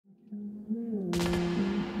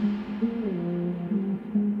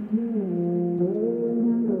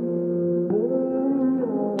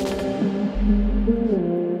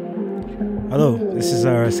This is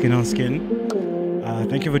our Skin on Skin.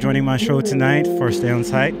 Thank you for joining my show tonight for Stay On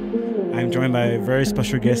Site. I'm joined by a very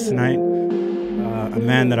special guest tonight, a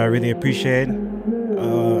man that I really appreciate,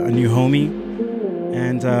 a new homie,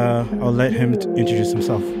 and I'll let him introduce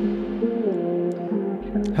himself.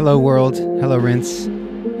 Hello world, hello Rinse,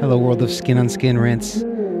 hello world of Skin on Skin Rinse.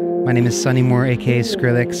 My name is Sonny Moore, aka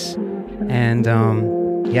Skrillex, and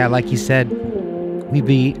yeah, like you said, we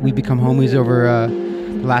become homies over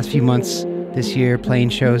the last few months this year, playing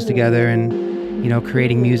shows together and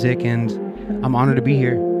creating music, and I'm honored to be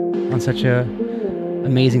here on such a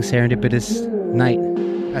amazing serendipitous night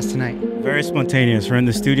as tonight. Very spontaneous. We're in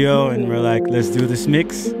the studio and we're like, let's do this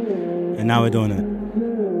mix, and now we're doing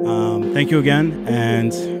it. Thank you again,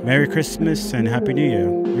 and Merry Christmas and Happy New Year.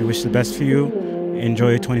 We wish the best for you.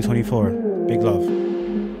 Enjoy 2024. Big love.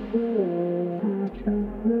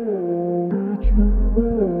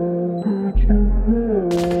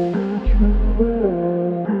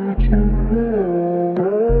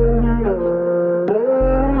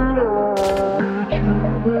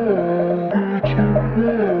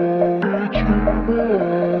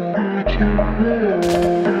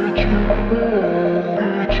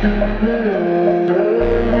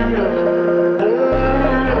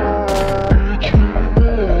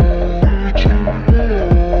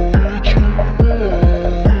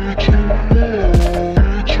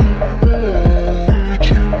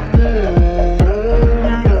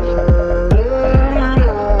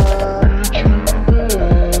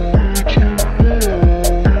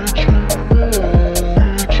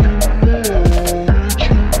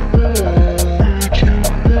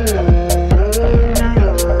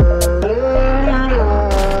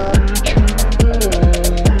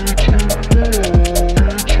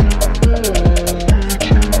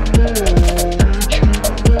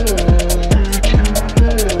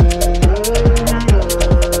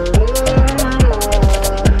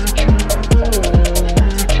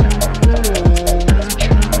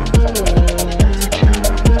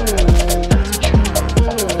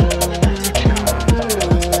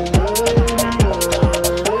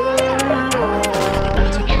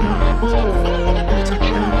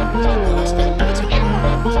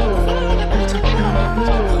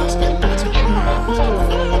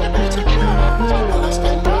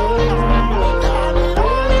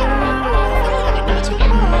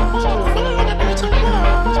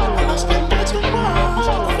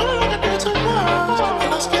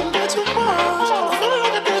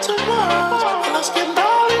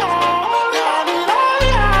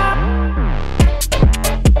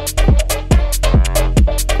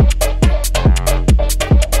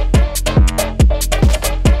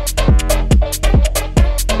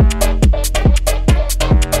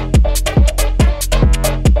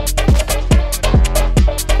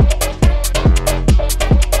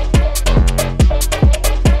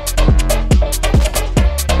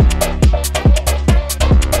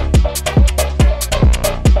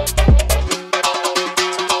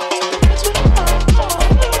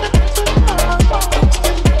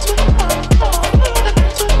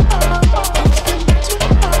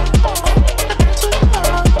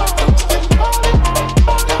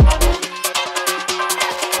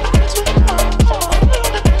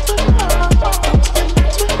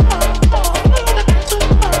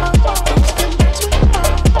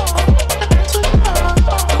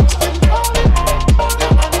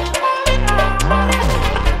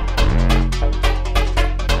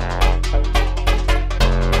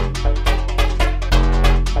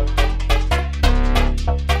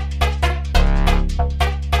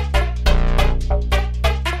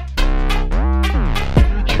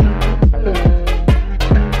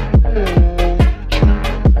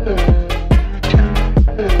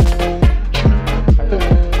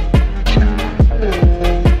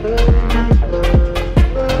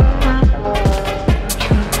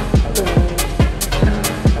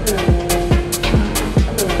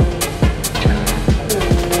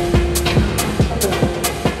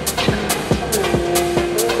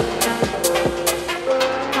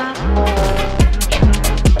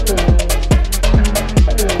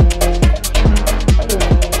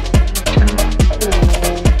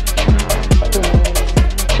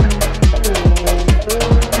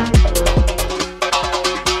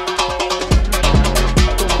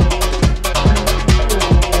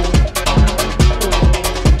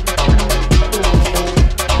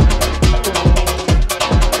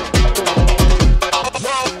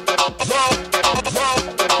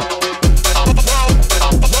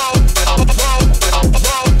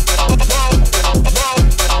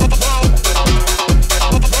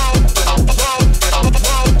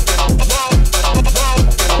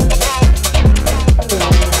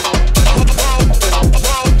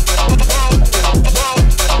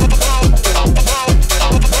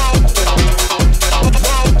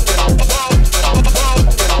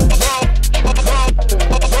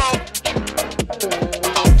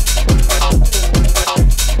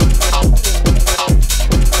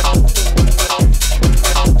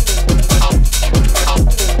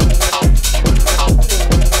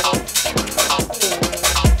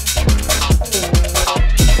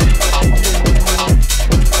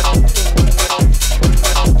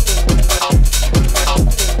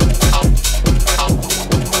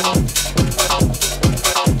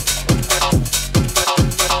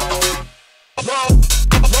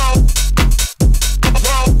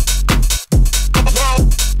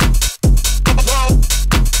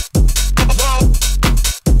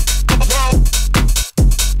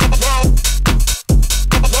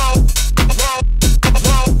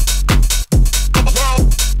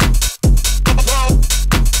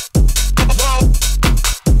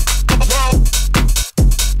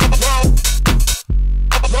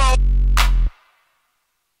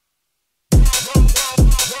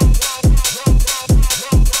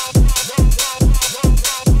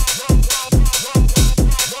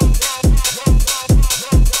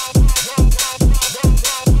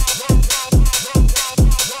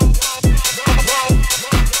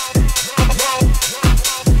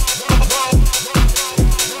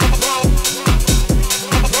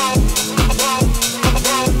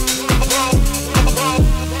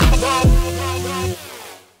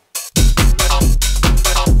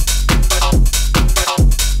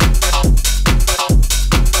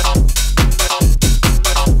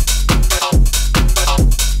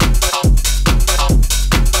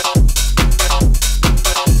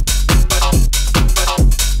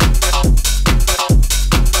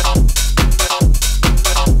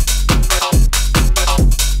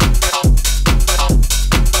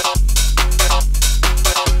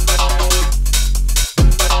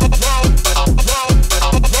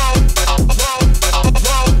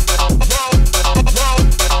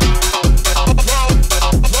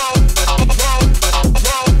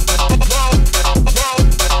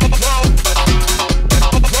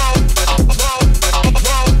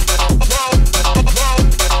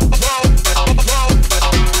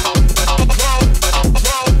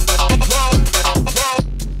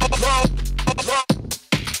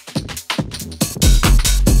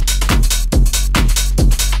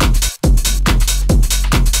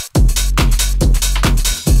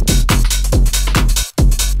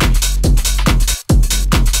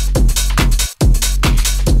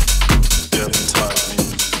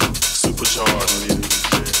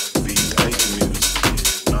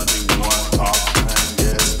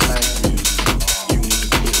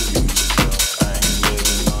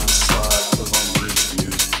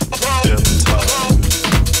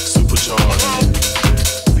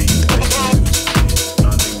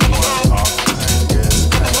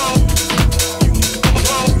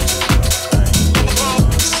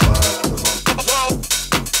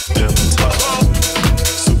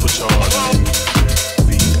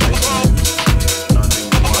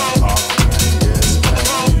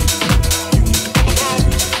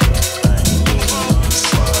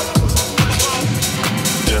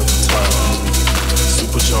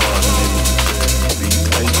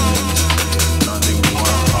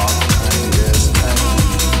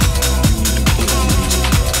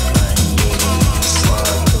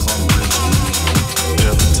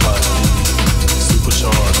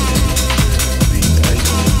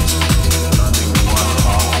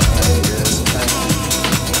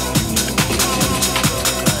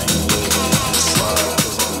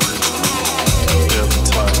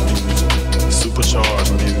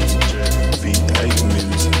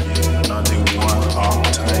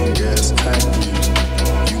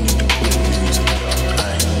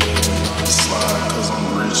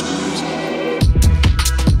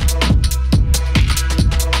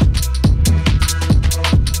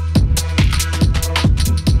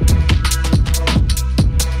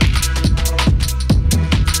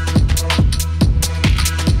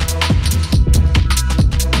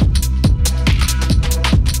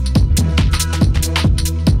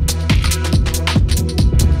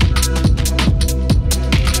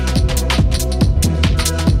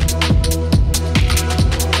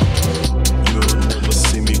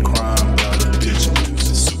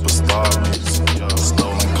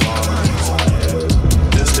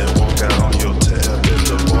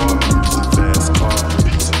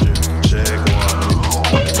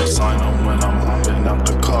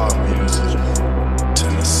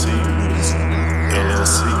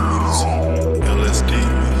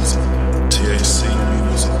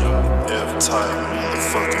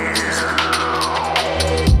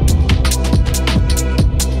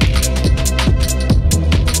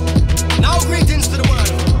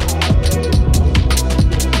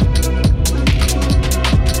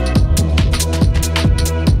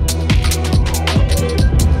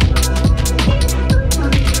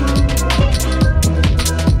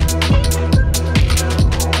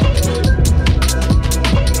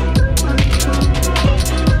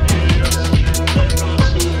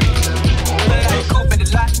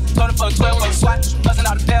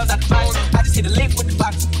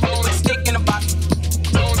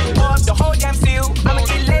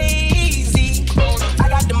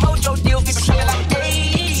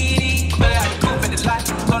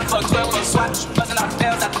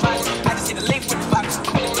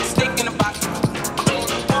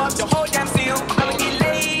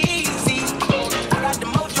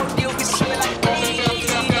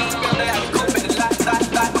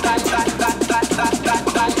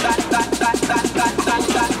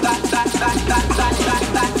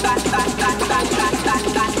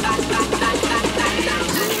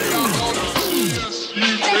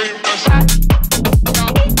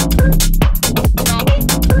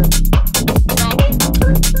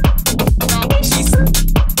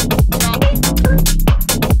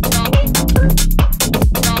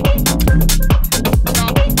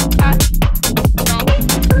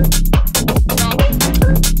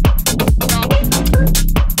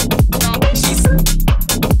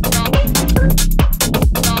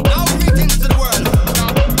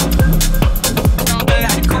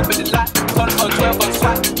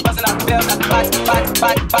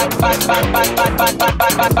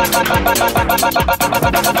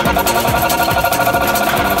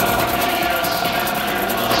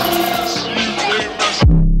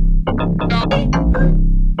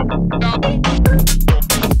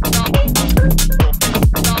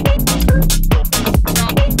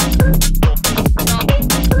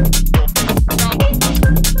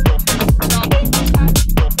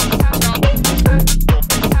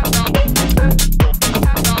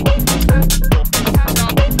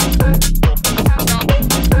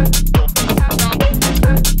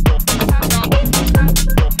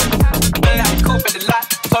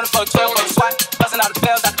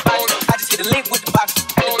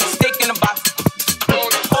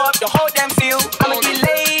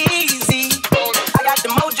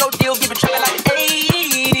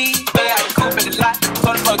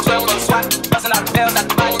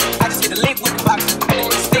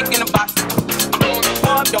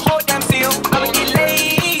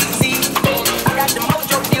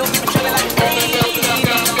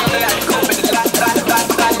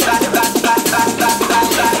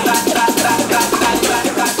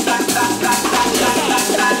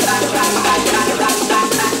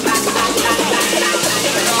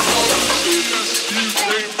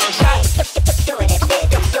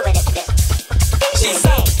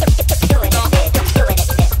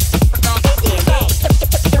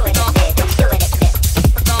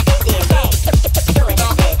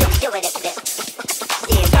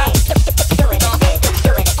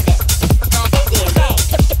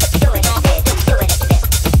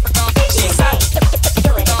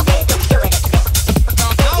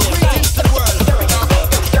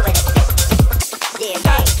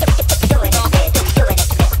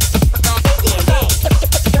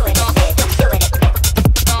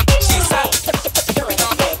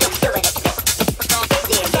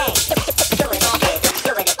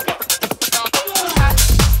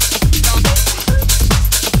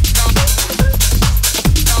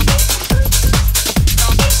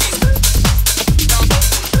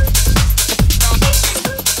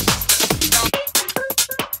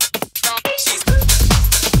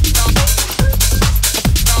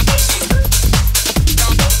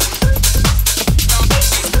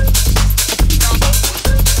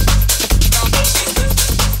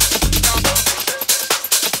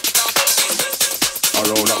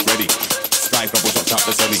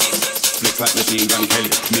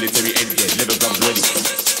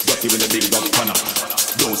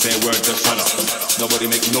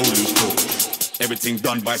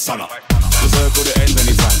 By sunna, the circle that ends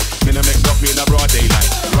anytime. Me no make up me in a broad daylight.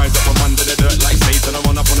 Rise up from under the dirt like Satan. I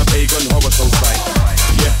run up on a pagan horror show style.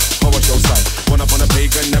 Yeah, horror show style. Run up on a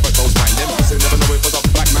pagan, never shows mine. Them pussy never know it was a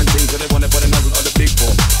black man thing, so they wanna put a nozzle of the big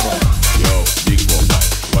four. Yo, big four.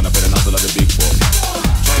 Run up in a nozzle of the big four.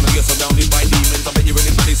 Trying to get surrounded by demons. I bet you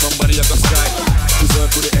really money somebody up the sky. The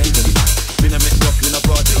circle that ends anytime. Me no make up in a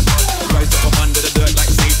broad daylight. Rise up from under the dirt like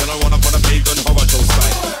Satan. I run up on a pagan horror show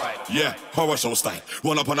style. Yeah, horror show style.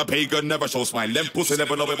 Run up on a pagan, never show smile. Them pussy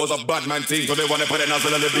never know it was a bad man thing, so they wanna put a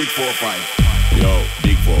nozzle of the big 4-5. Yo,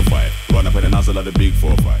 big 4-5. Run up in the nozzle of the big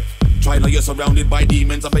 4-5. Try now you're surrounded by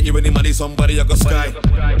demons. I bet you any money somebody you go sky.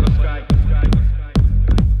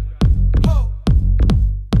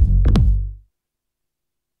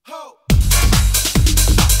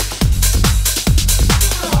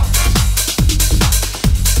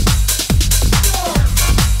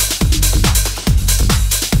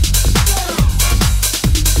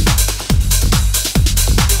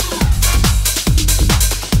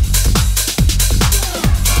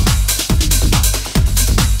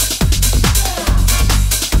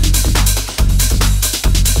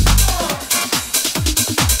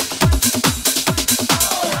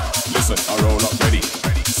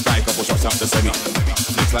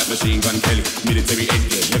 Machine gun Kelly, military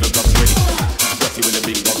headgear, level gloves ready. Got you in the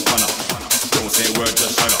big dog punner. Don't say a word,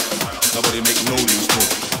 just shut up. Nobody make no loose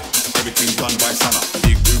talk. Everything done by Sana.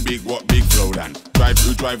 Big do big, what big flow land. Drive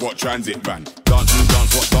through drive, what transit van. Dance through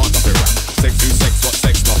dance, what dance up around. Sex through sex, what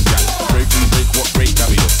sex not gal. Break through break, what break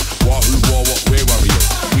barriers. War who war, what we're warriors.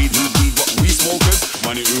 Weed who weed, what we smokers.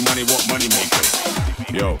 Money who money, what money makers.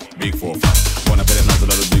 Yo, big 4-5. Wanna put a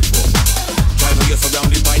nozzle of the big 4. Try to get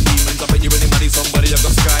surrounded by demons. I bet you any money somebody up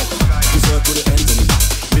the sky. You circle the ends and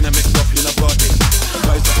me no make up in a broad day.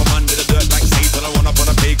 Rise up from under the dirt like Satan. I run up on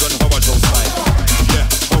a pagan horror show style. Yeah,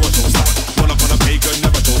 horror show style. Run up on a pagan,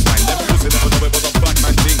 never show style. Them pussy never know it was a black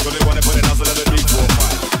man thing, so they wanna put a nozzle of the big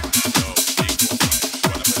 4-5. Yo, big 4-5.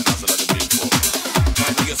 Wanna put a nozzle of the big 4. Try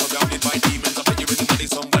to get surrounded by demons. I bet you any money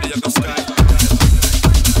somebody up the sky.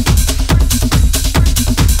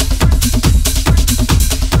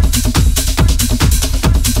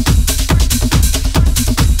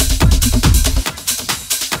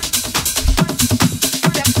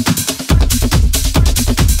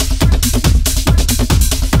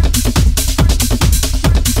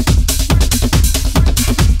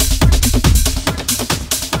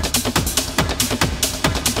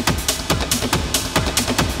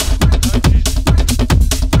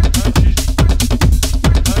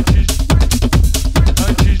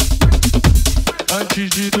 Antes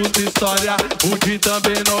de tudo história, o de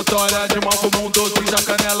também notória. De mal pro mundo, cinza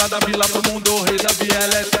canela da vila pro mundo, rei da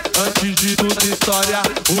vieles. Antes de tudo história,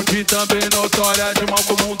 o de também notória. De mal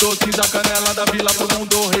pro mundo, cinza canela da vila pro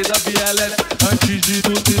mundo, rei da vieles. Antes de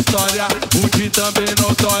tudo história, o de também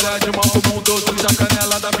notória. De mal pro mundo, cinza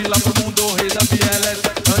canela da vila pro mundo, rei da vieles.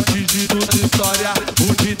 Antes de tudo história,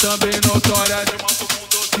 o de também notória. De mal pro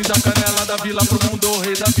mundo, cinza canela da vila pro mundo,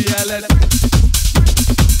 rei da vieles.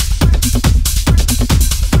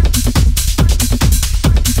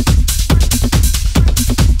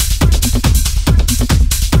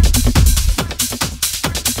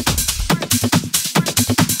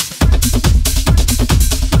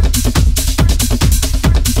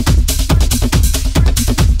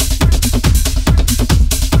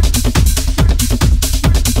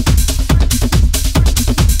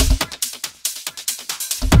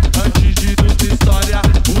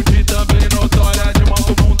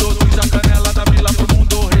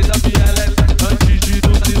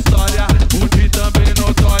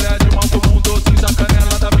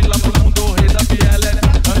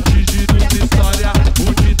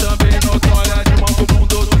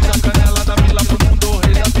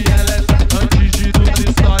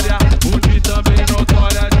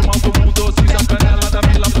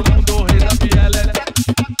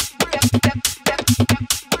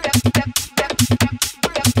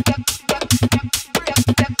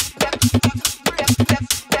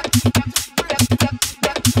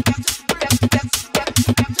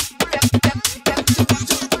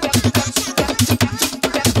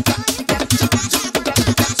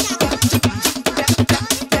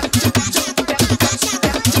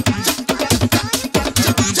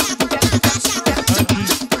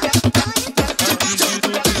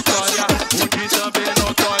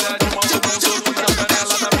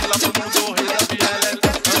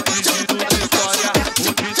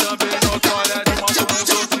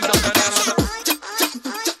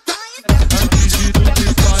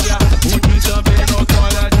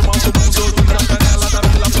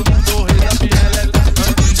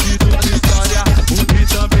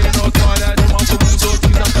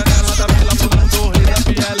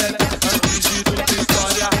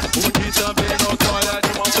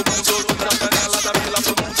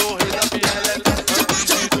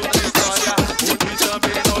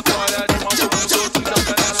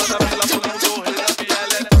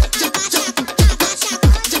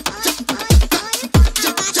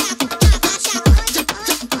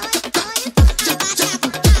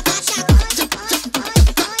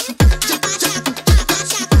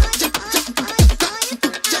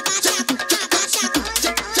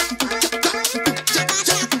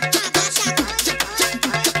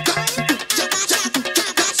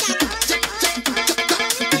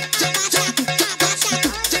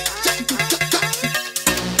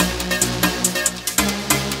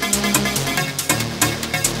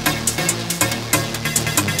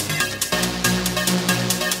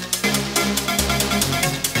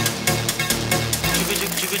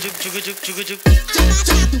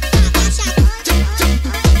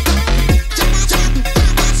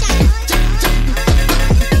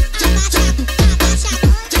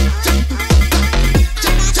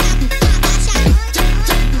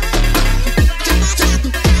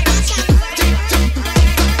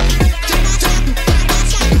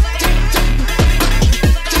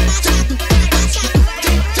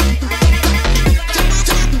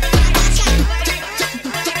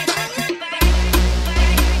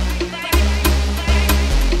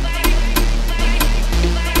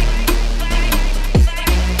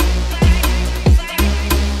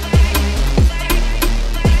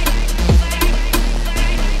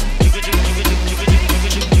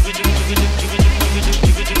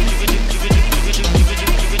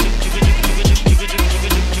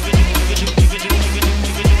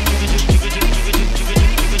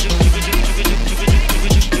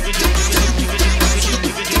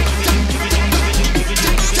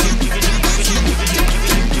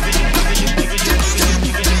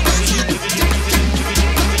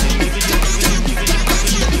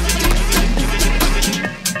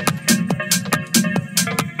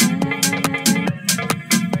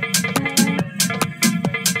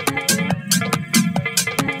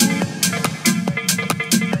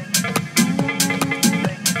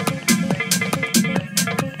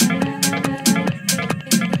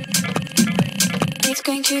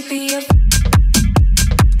 to be a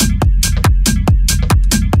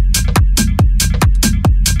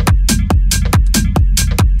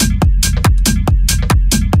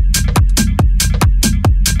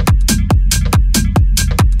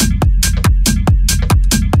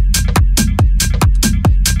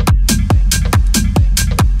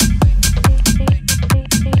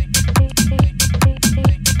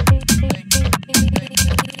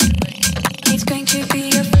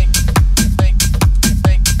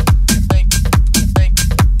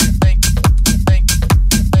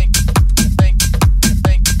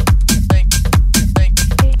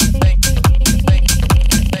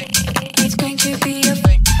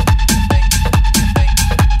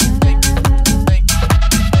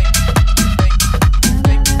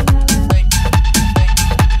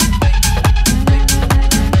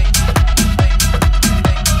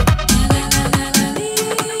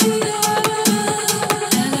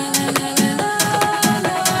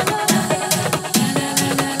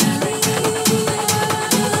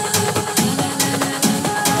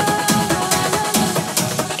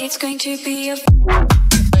to be a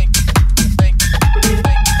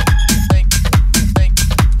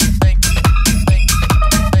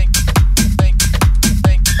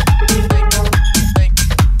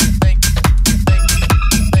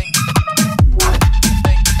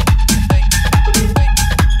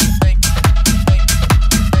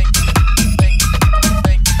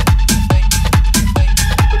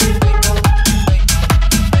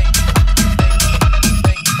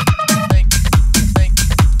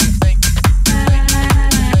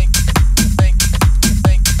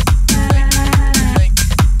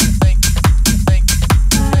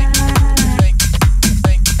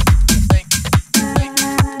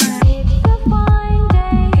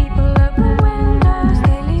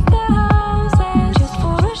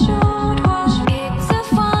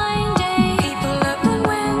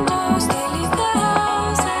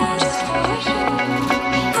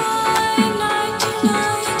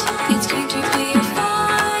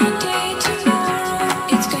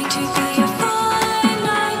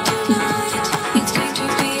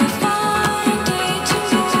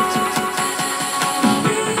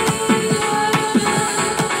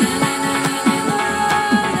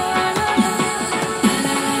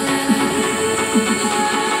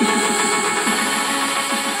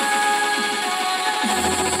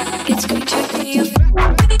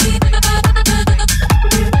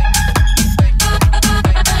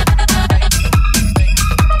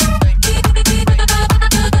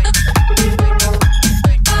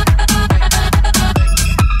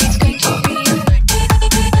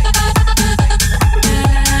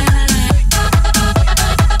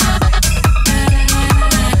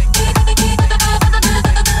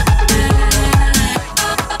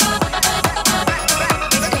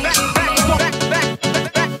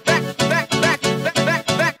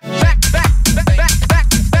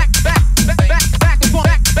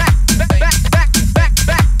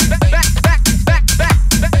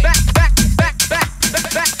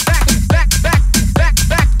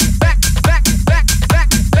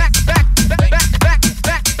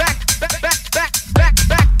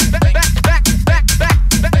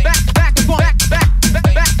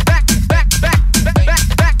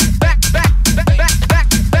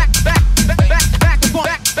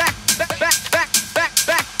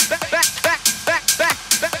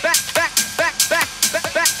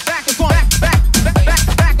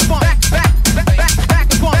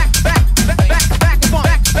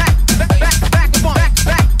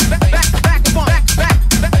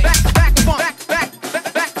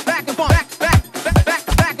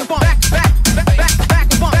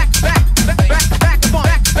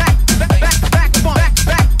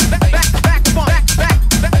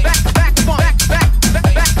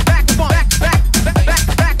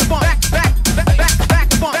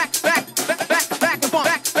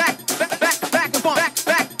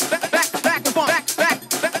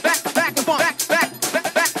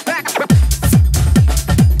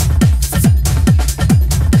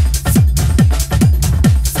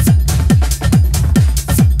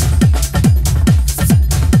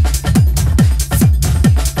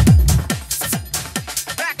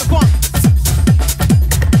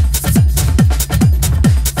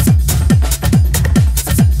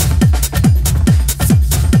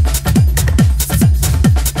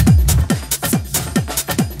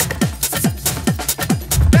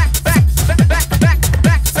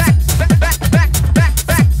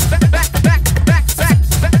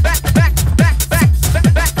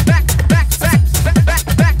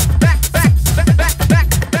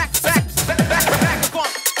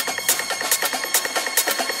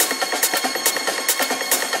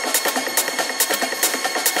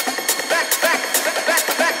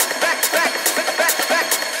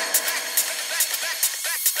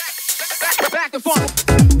back and forth.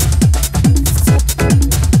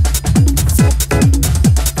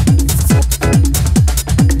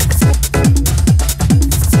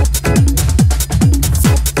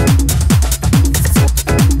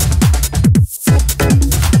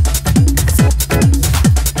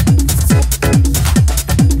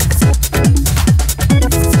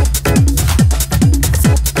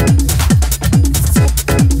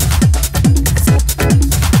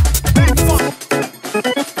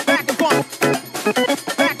 Back and forth.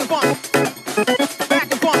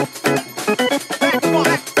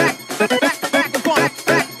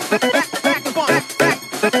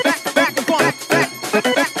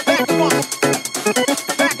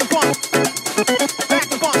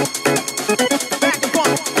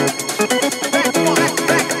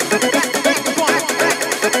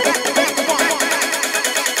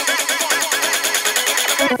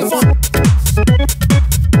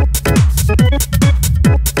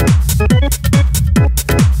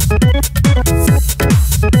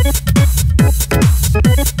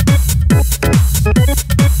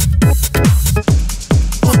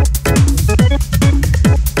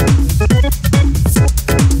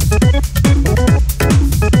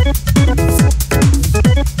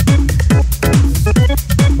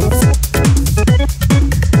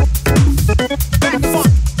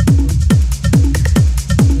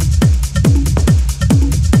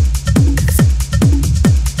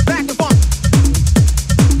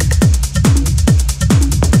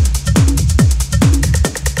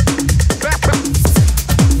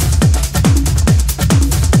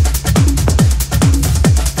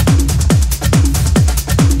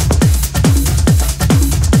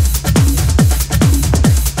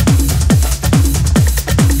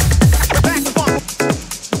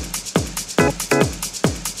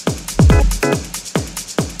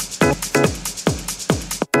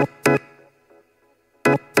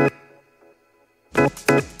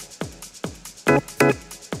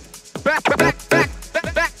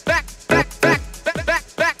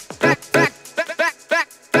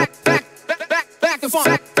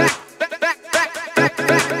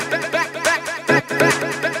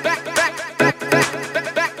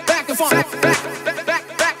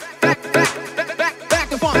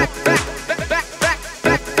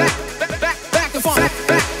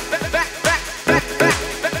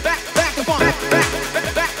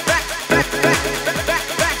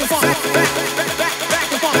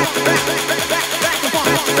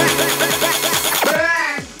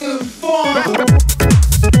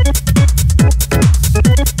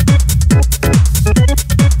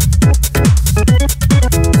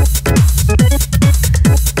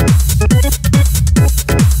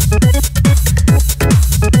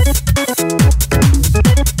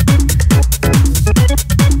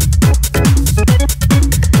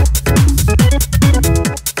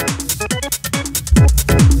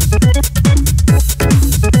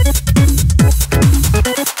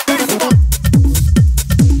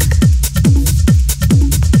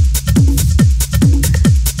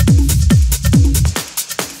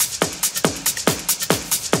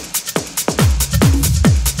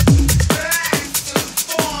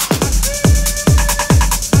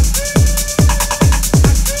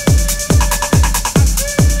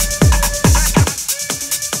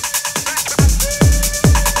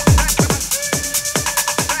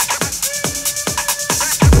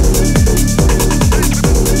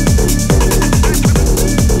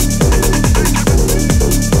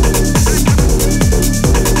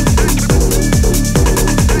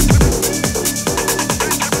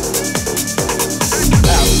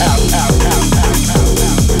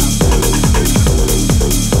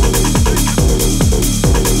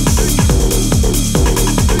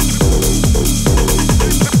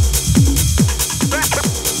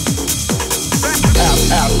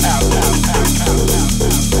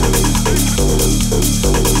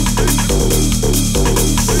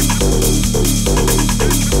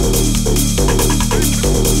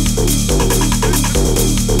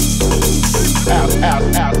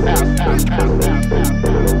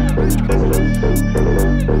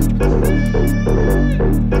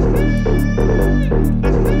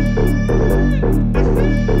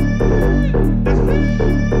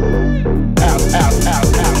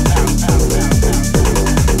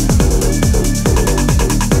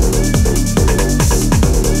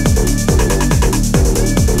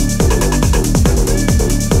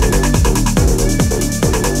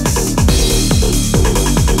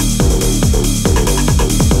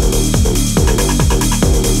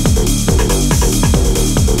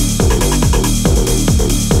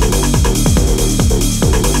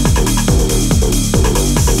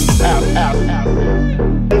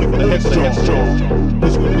 headstrong.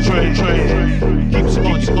 Push with the train. Keep us on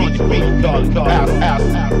your feet, God, ass.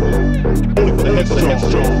 Only for the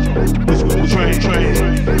headstrong. Push with the train.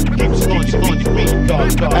 Keep us on your feet,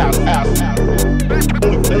 God, ass.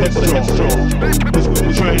 Only for the headstrong. Push with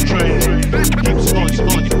the train. Keep us on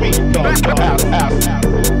your feet, God, ass.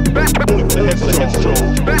 Only for the headstrong.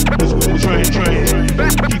 Push with the train.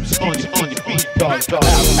 Keep us on your feet, God,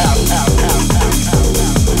 ass.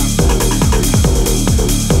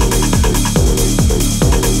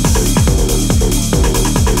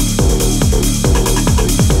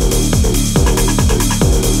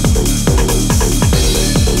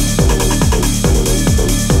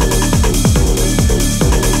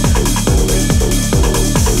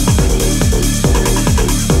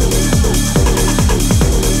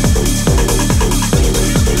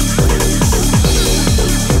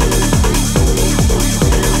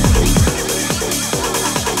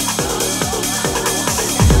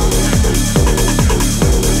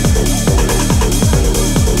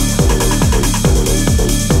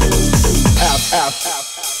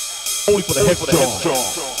 Only for the headstrong.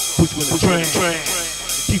 Push with the train.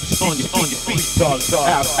 Keep us on your feet, God,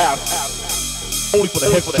 ass. Only for the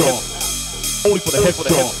headstrong. Only for the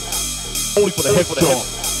headstrong. Only for the headstrong.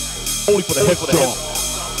 Only for the headstrong.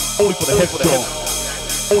 Only for the headstrong. Only for the headstrong.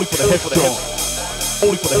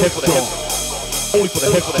 Only for the headstrong. Only for the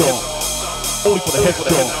headstrong. Only for the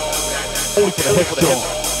headstrong. Only for the headstrong.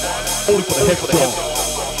 Only for the headstrong.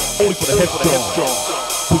 Only for the headstrong.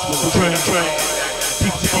 Push with the train.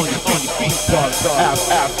 Keep us on your feet, God, ass.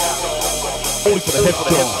 Only for the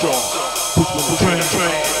headstrong. Push with the train.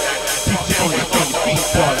 Keep us on your feet,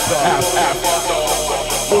 God, ass.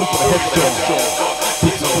 Only for the headstrong.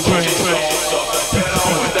 Push with the train. Keep us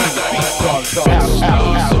on your feet, God, ass.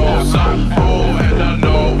 Oh, and I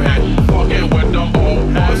know it. Fucking with them old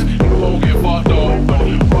boys, you won't get fucked over.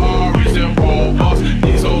 Ferraris and robots,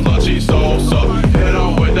 these hoes are cheese salsa. Hit on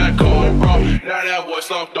with that cold, bro. Now that boy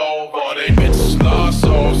slumped over. They bitches love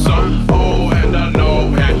salsa. Oh, and I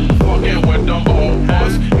know it. Fucking with them old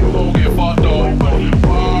boys, you won't get fucked over.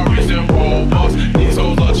 Ferraris and robots, these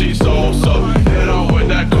hoes are cheese salsa. Hit on with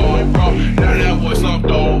that cold, bro. Now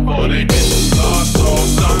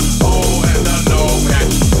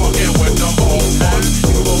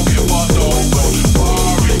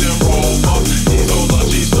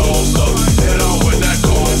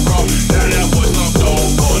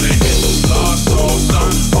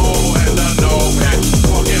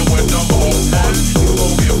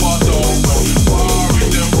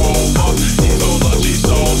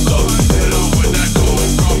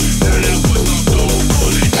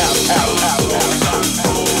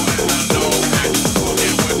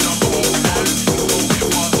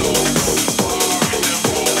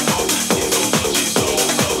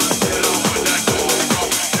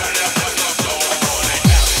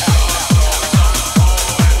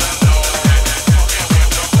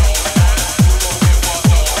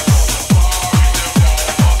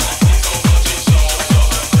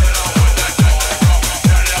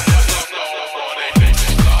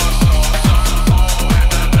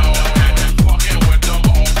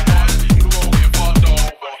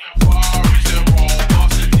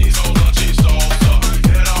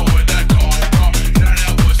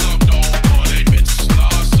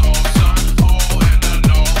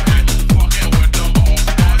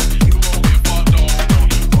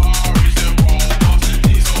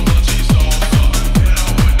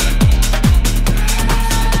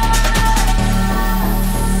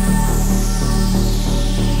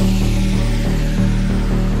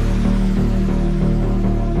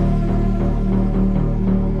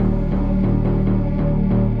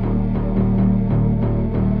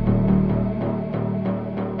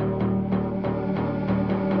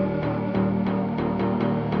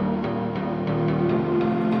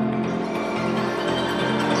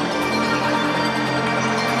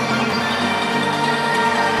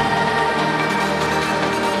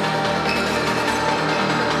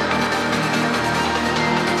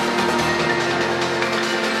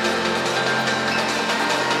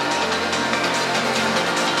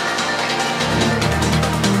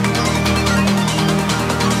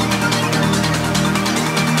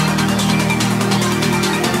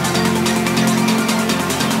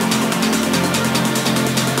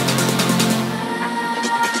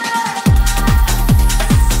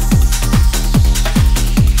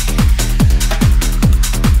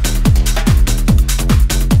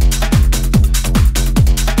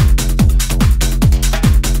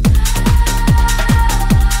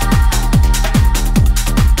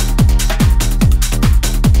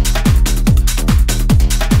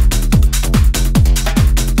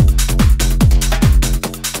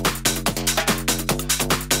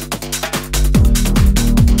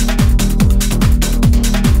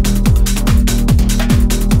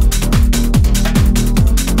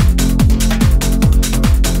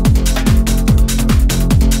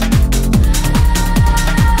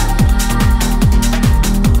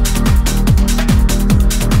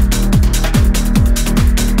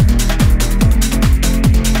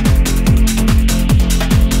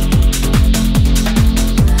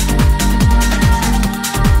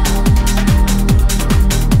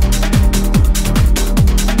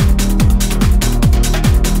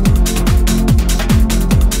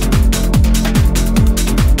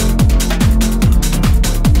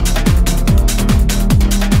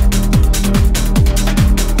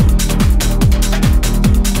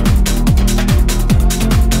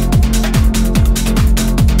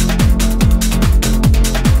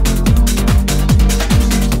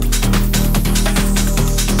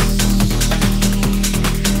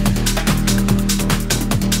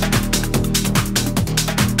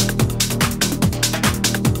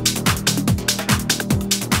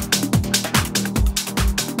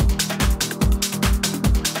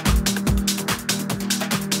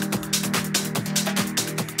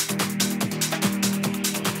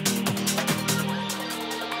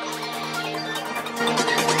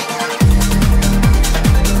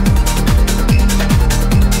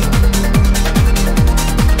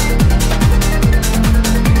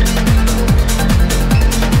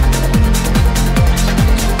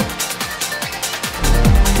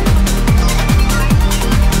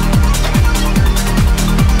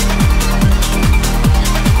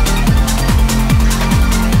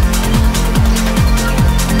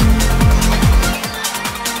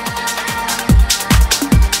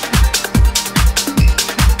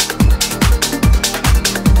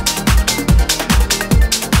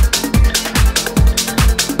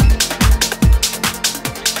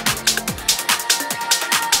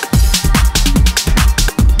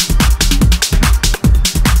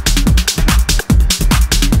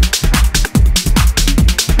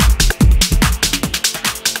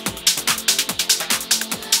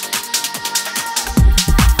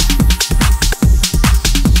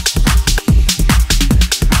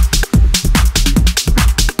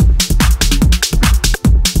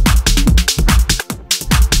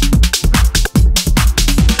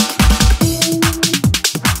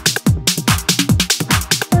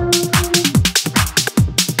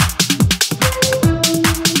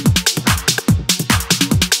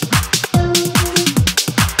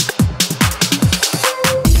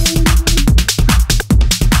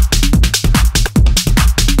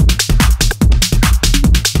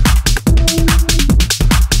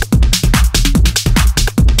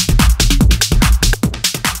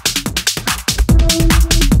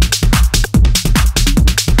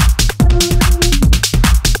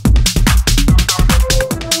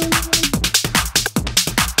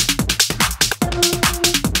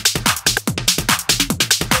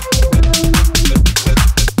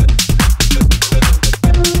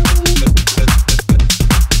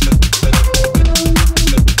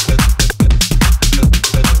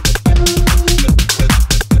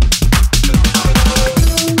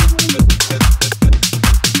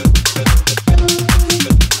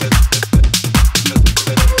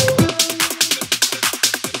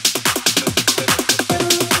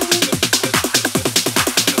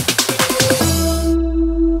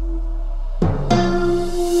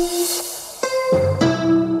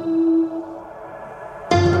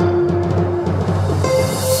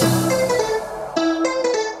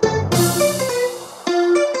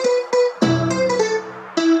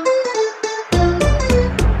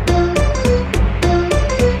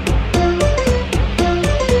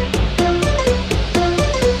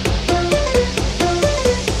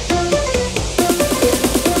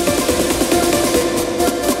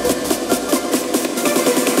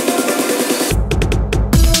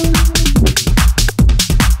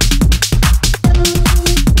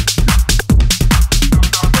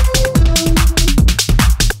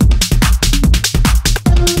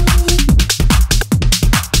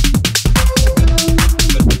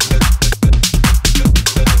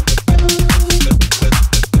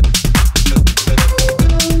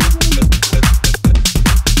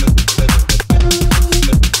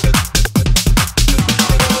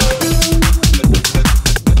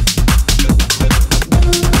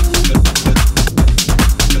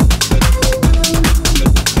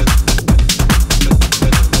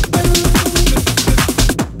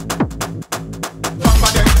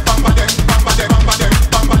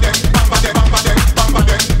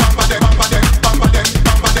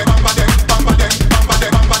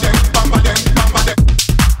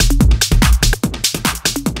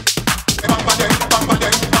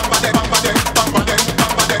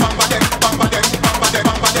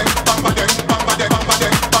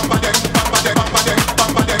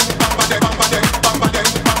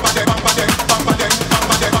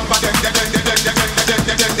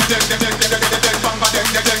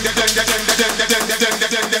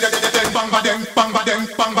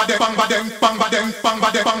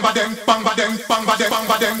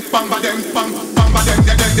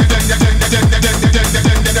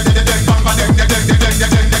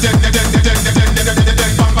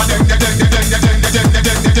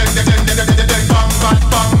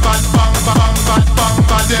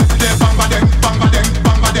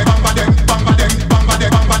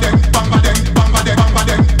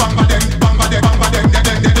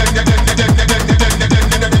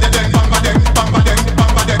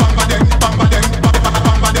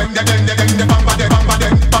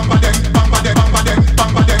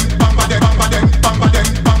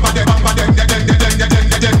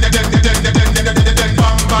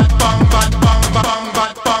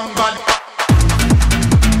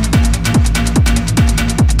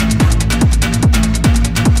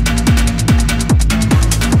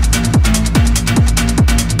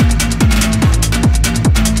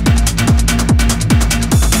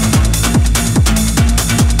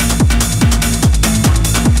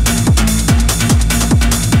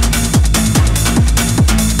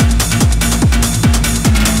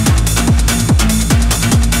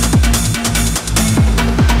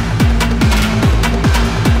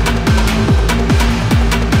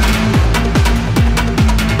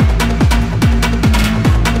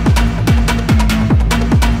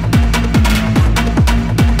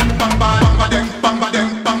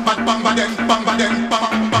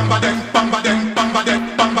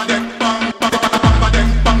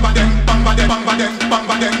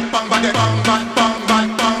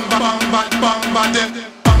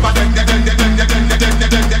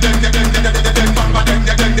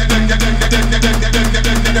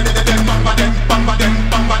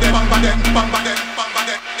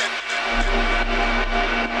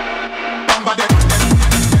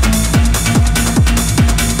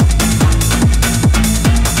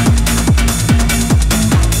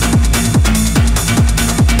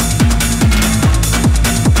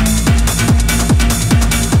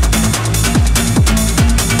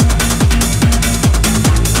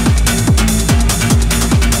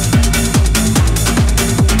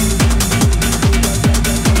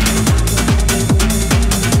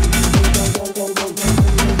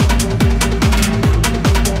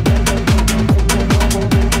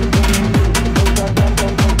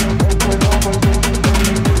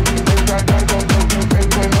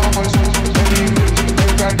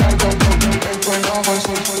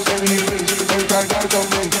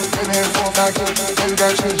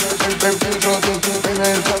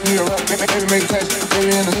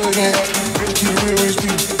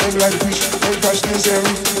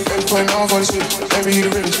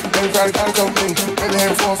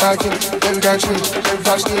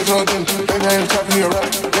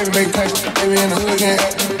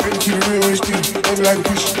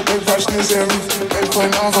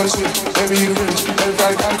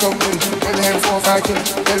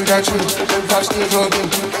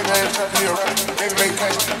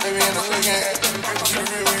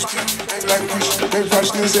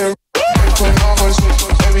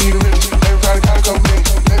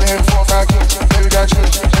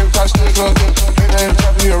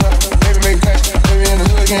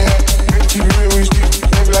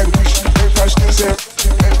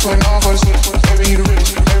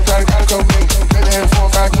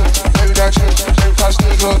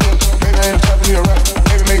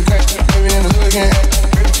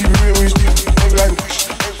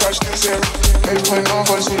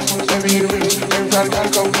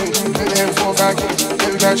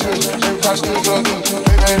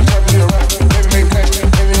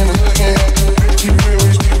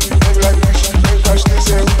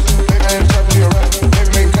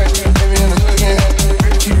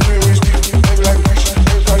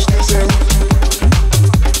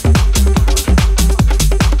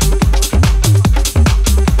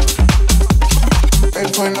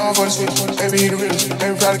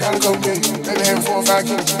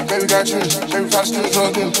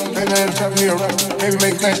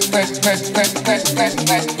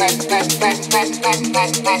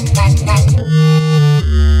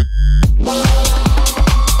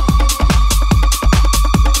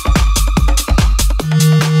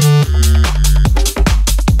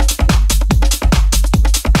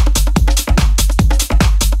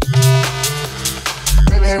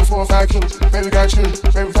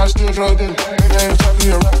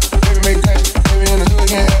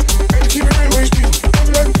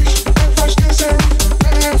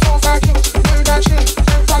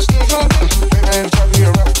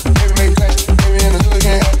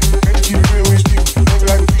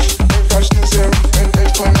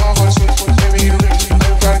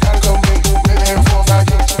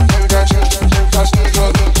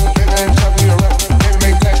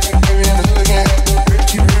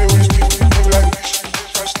Keep it real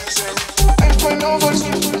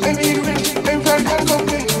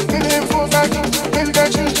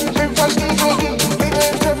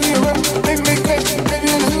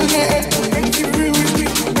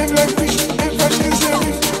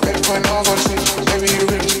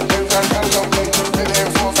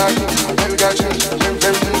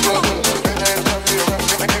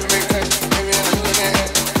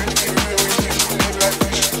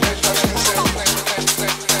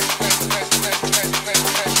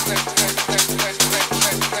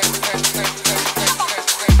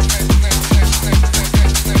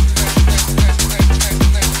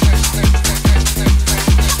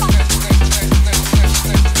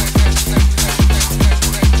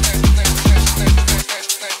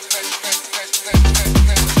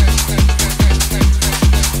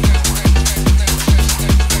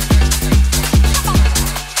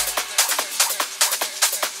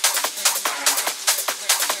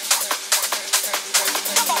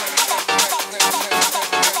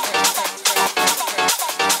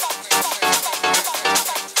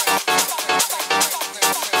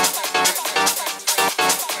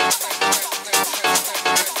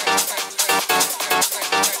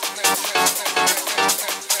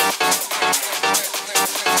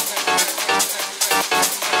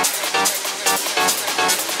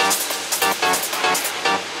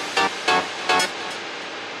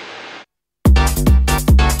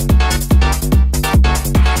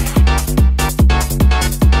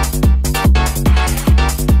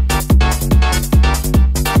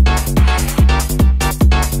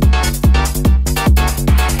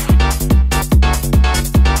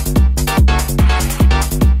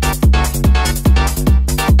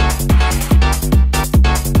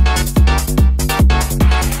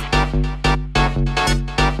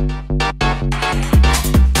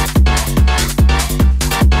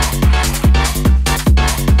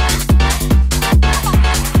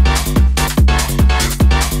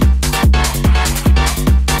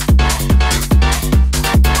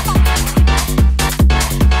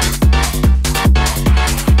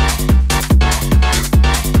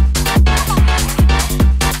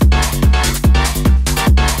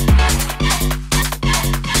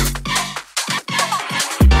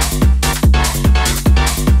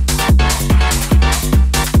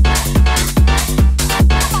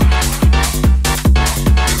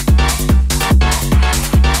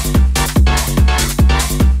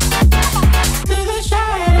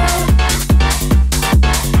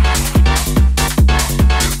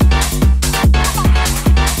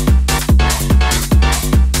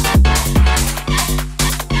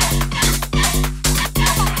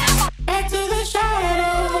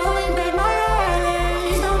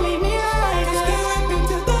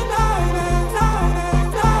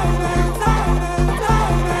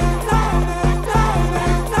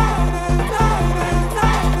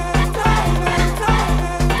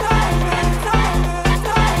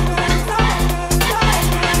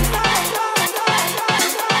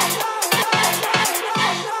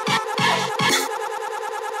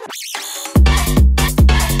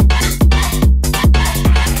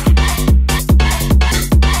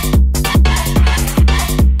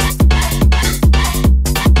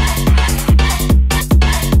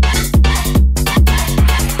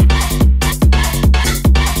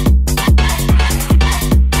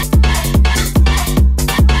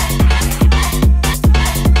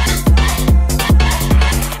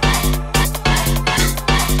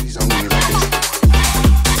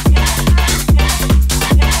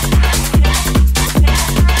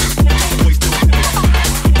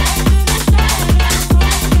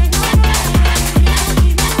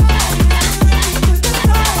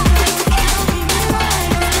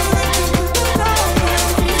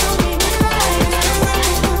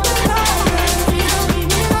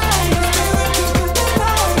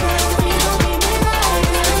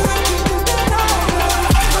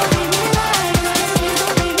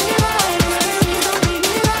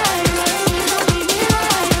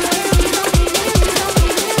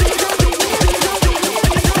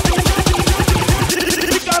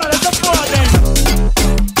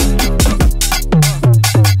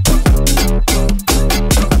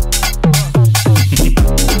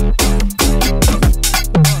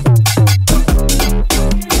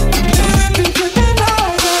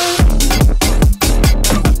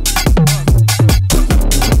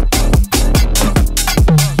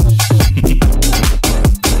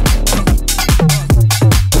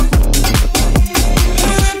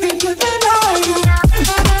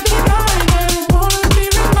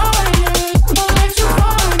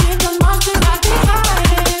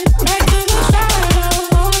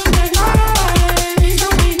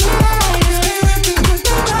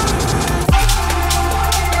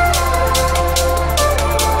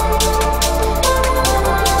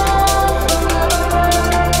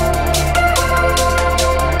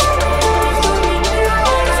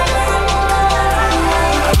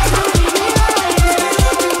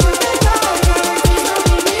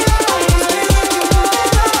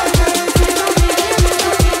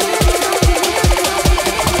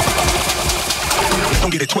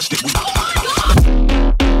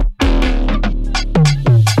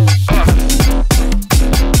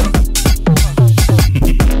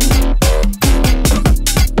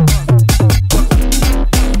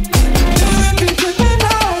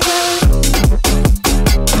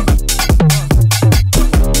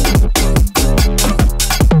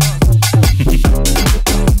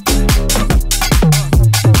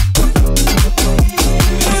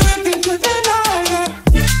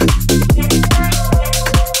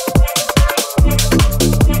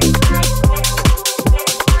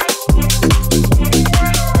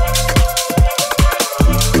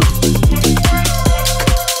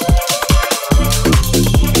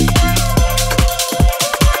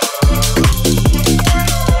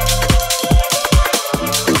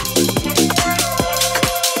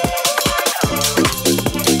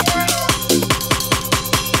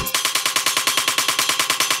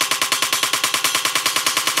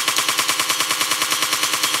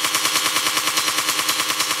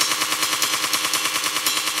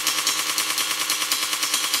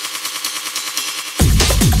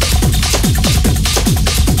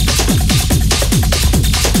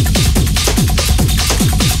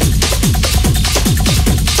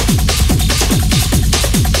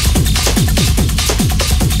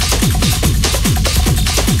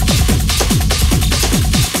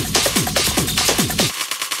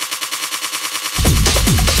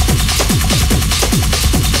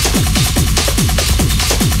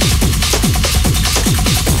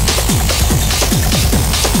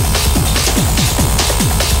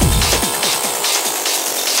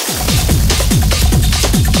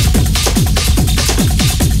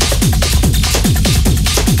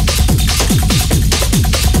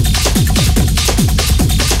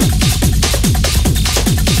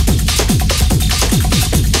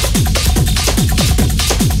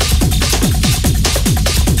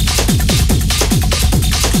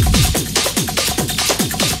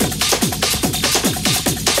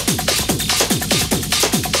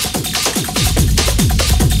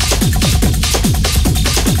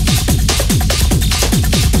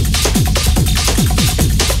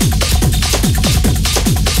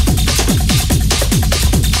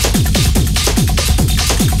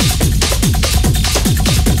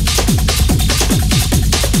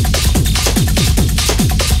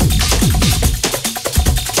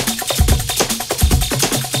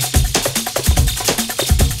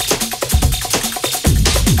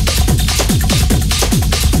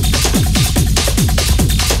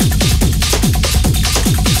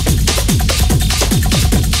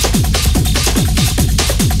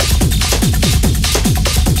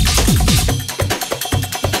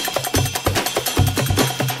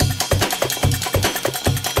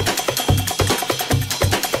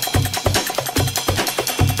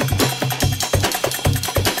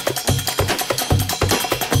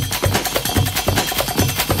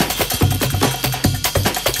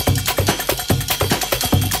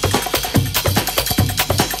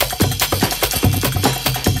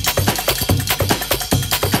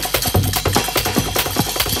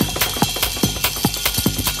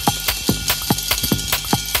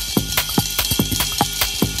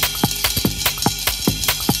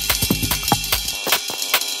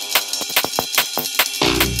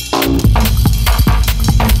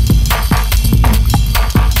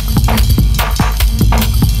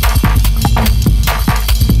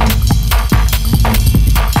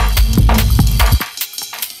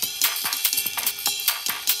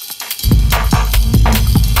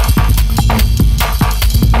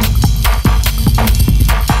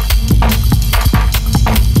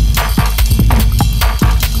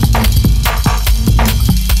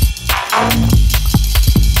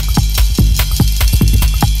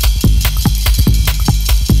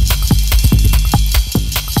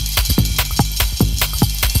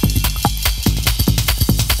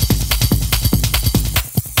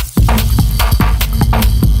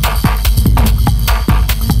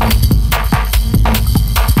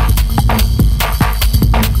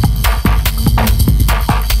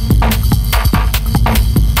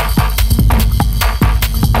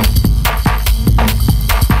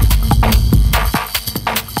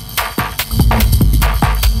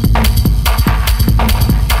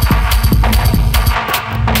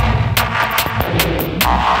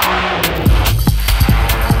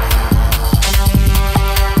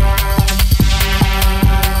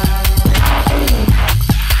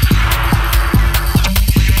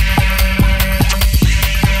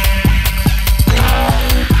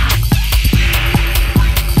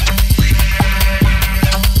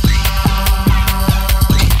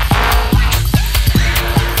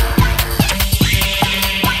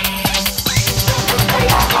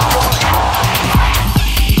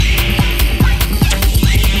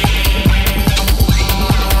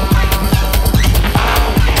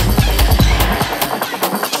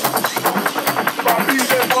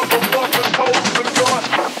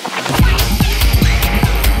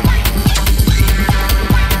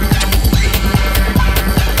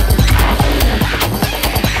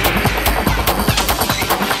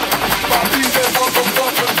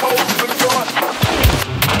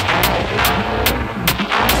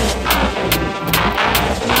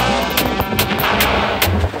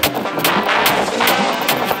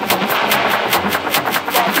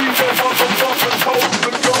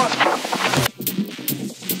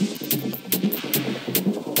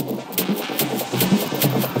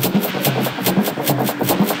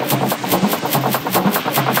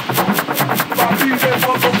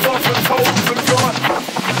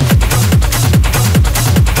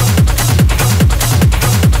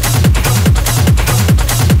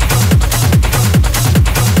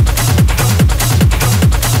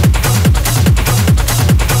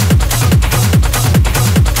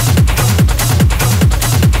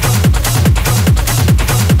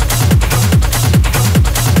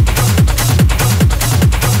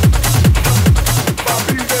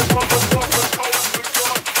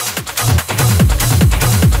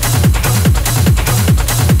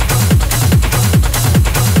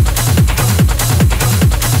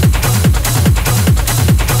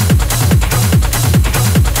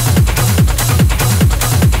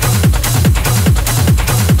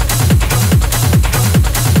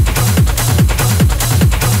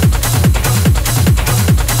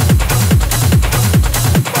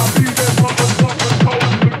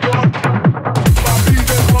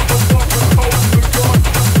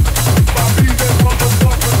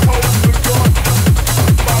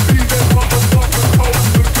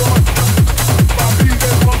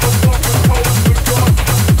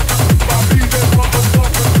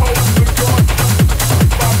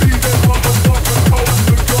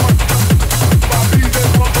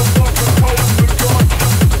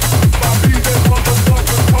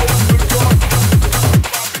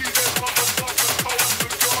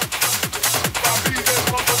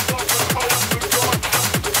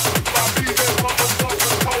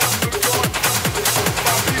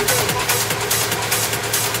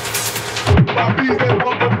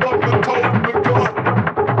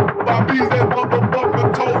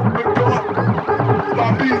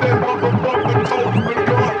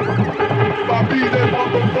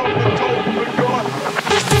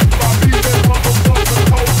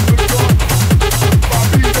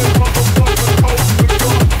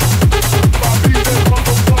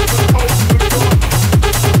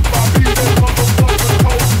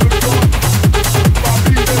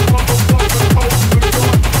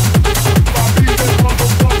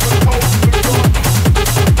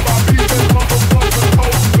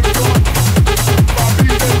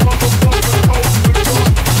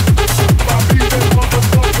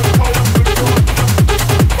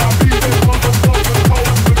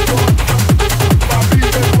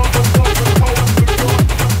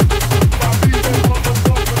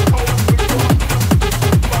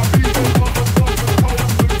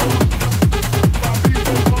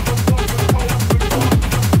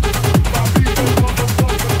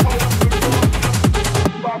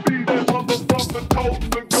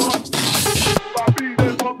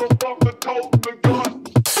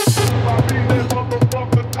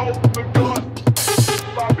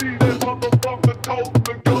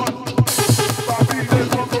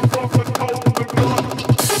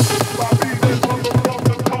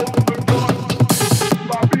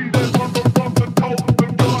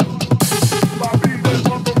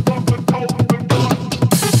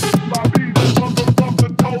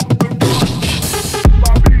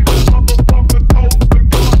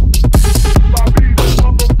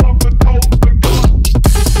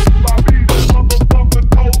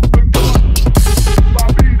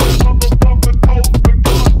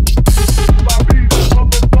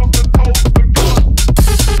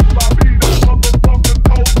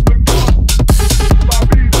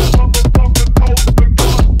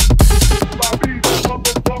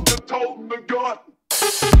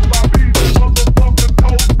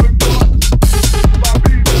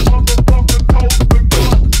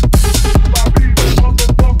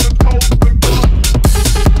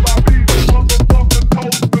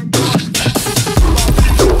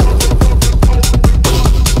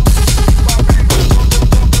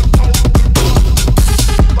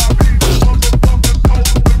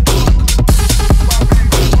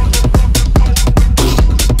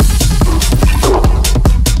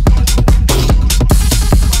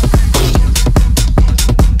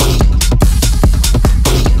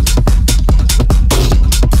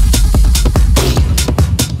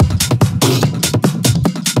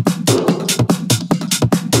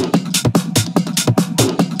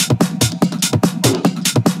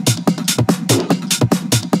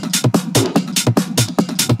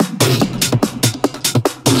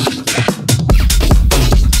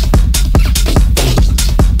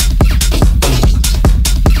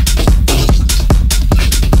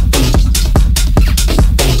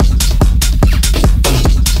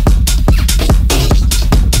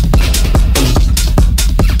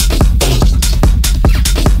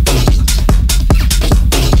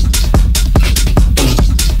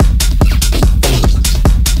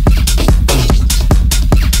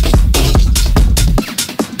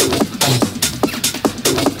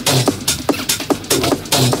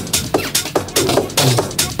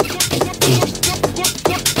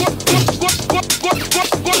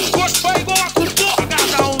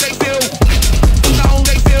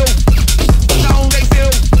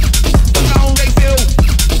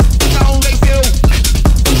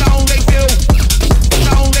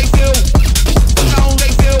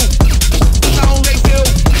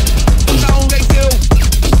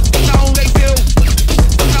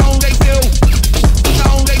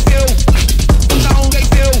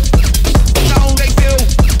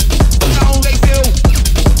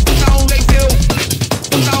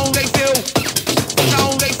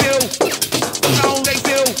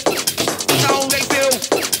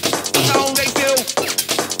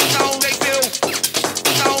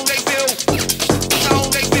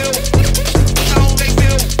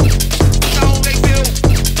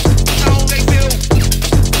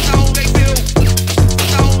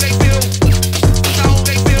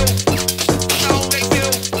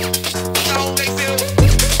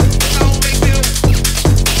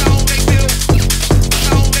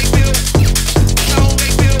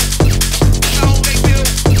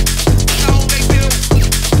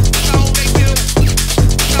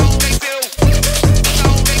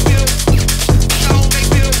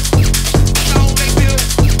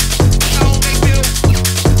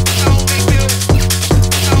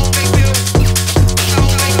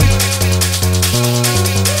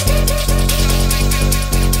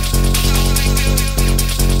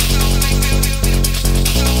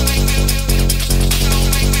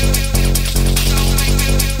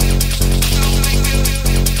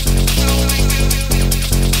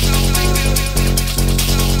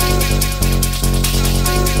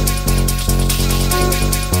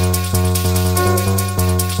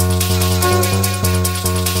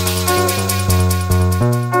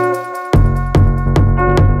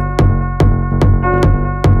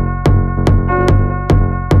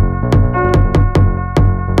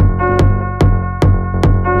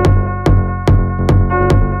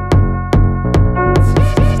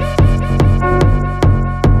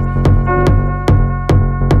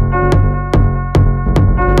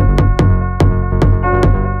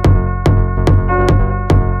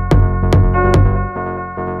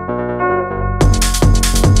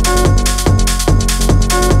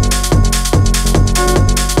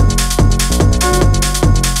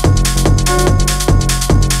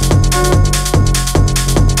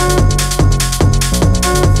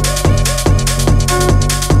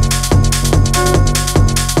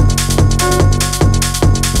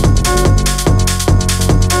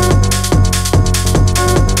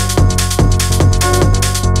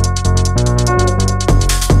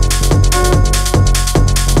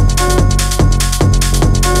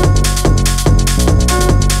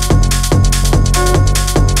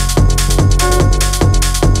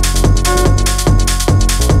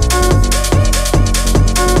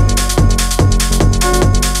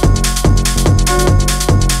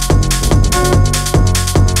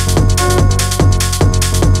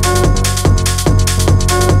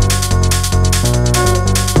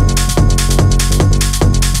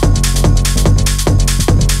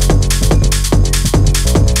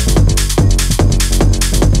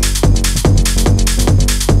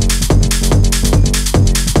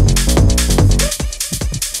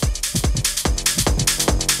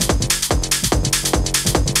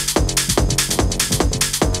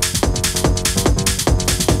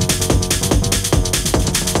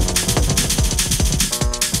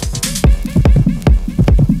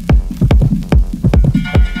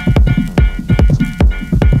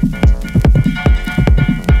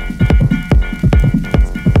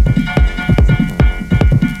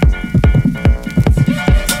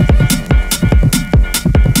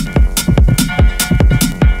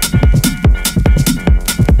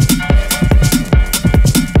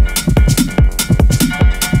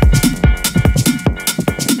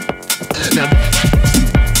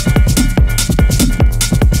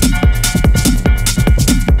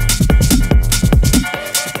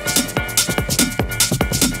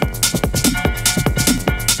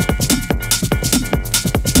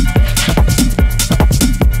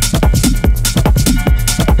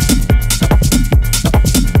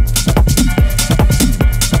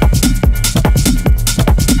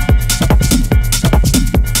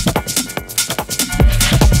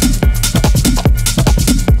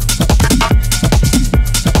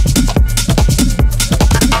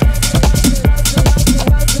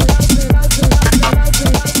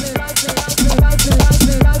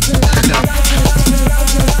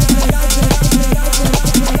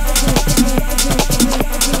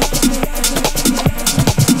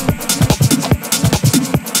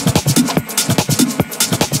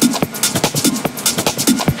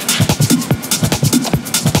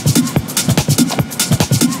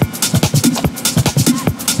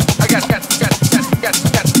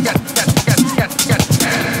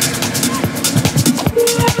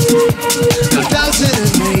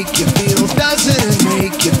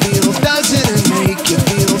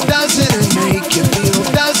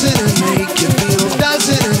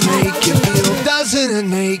doesn't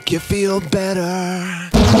make you feel better.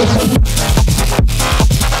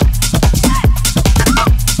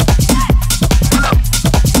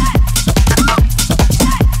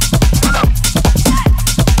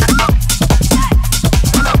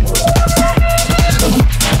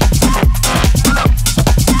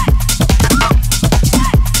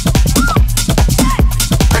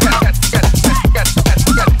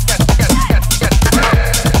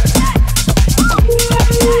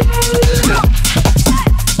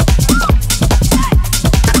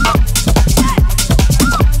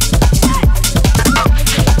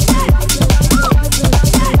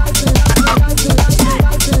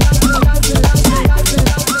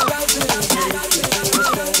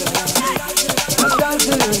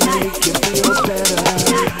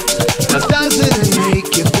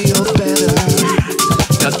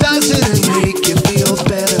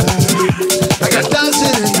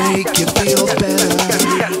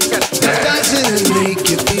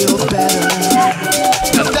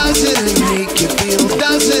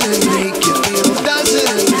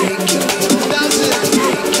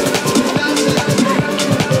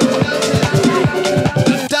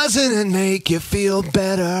 You feel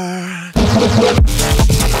better.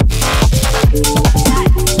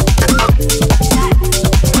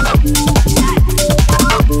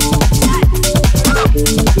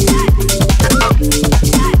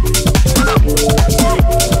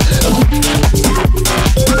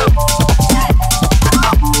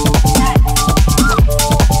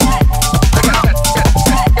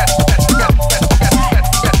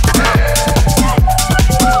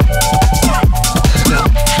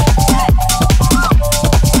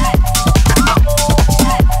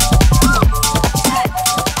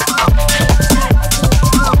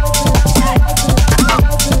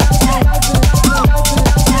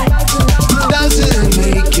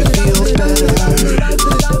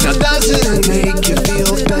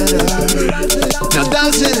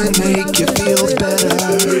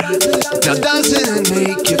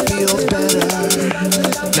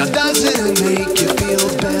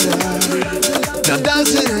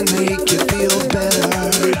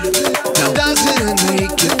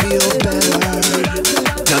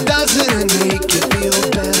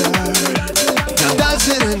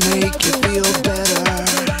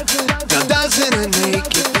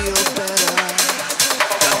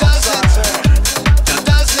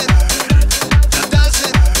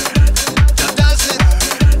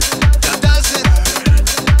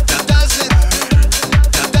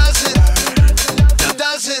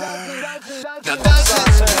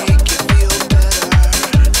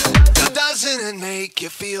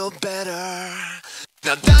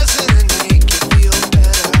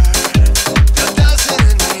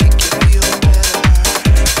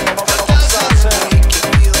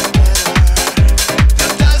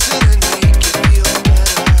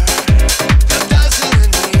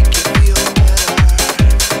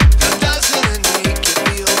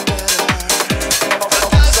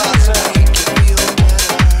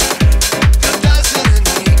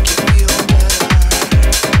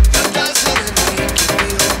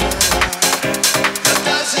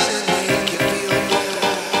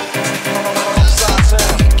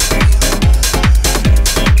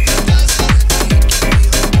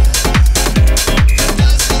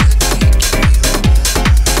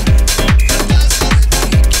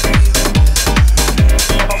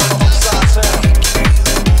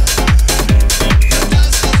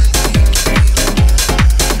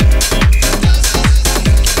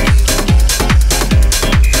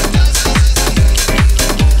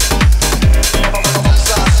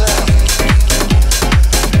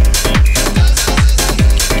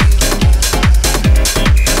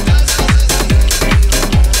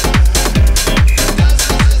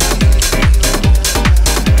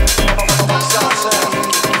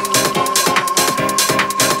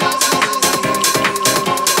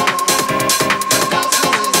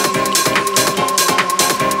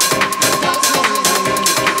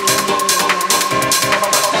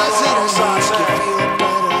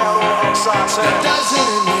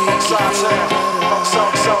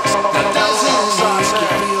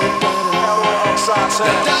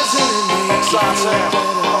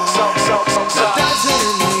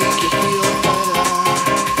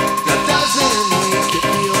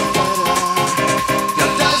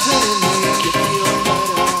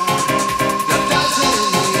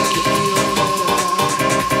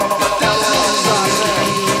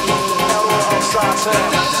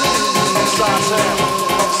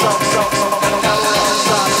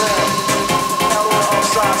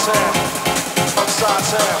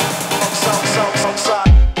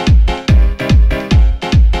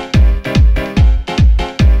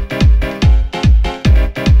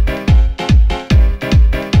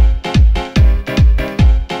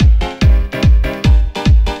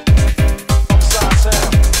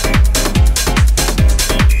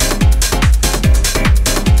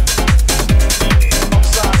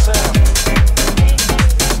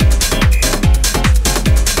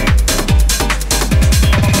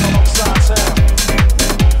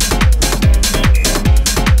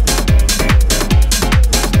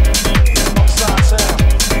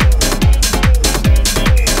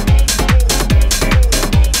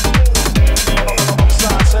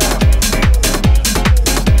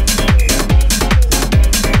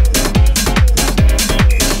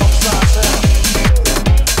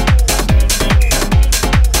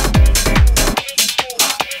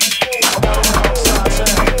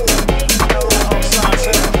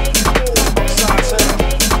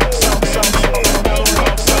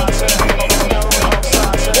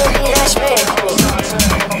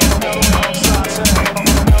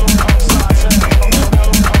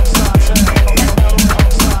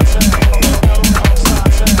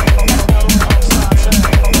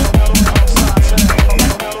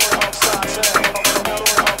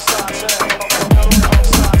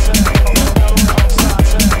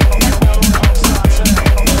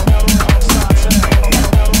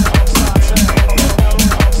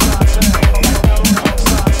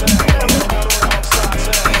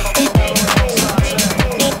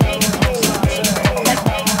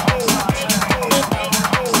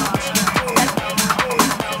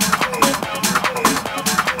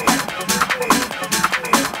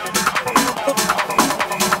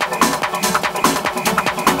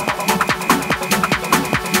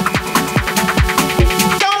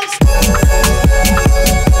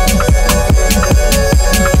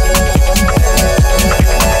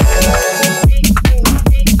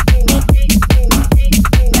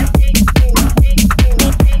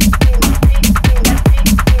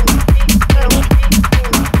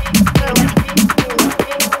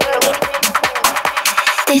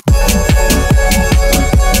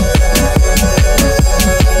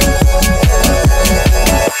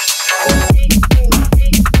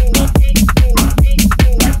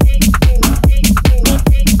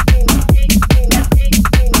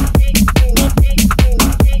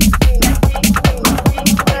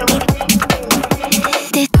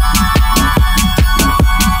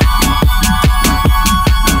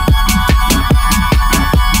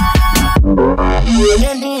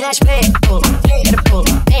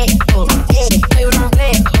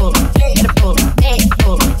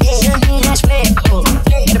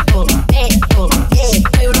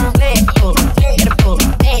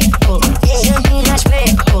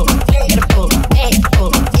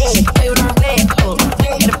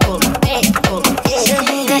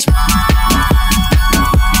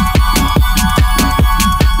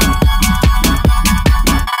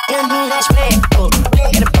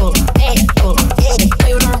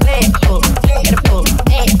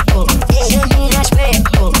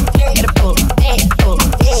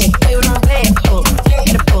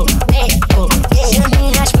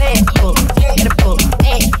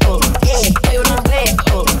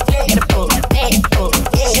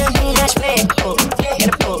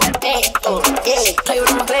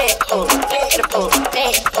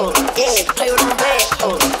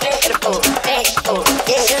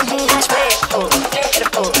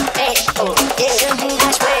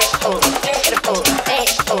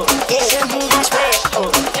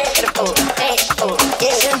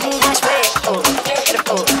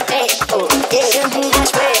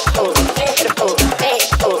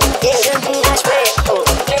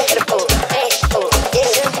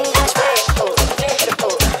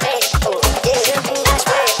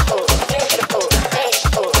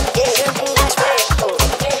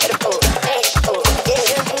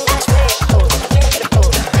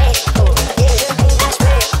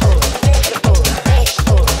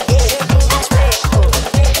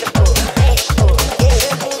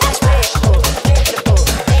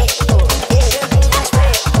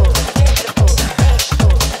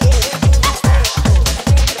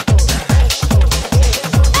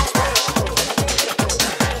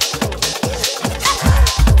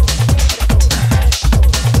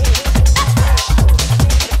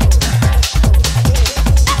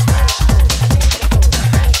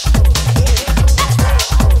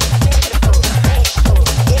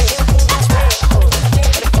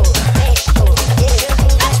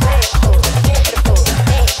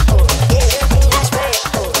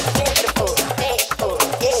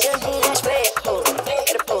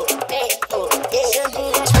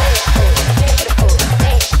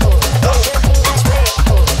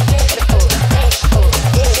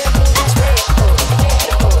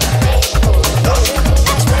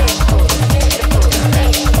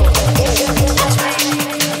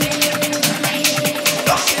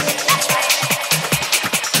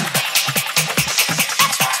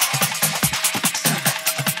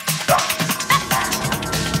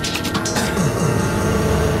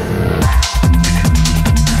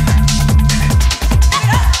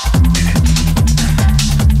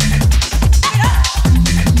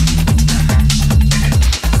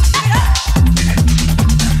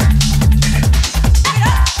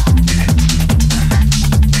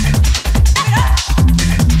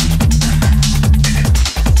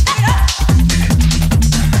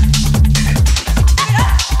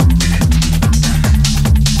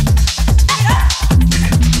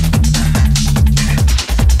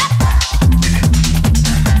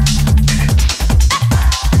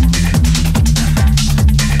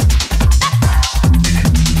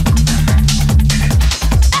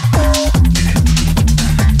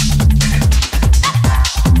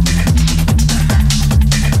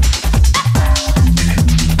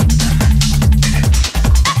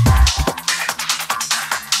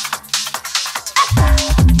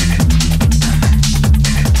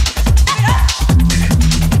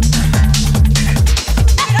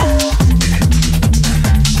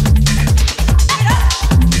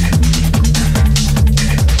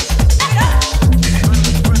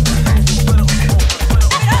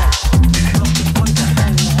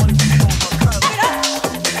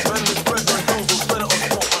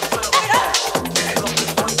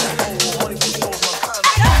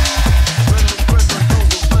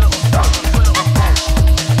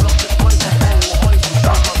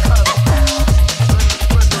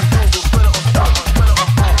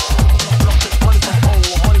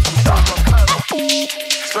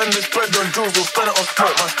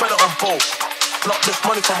 both. Block this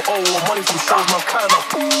money from old or money from shows, man, kinda.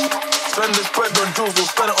 Spend this bread on jewels or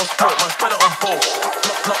spend it on sport, man, spend it on both.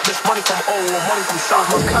 Block this money from old or money from shows,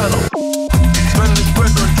 man, kinda. Spend this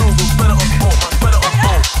bread on jewels or spend it on sport, man, spend it on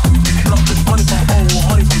both. Block this money from old or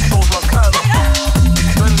money from shows, man, kinda.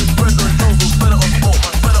 Spend this bread on jewels or spend it on sport,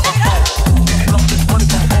 man, spend it on both. Block this money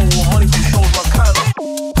from old or money from shows, man, kinda.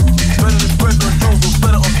 Spend this bread on jewels or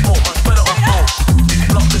spend it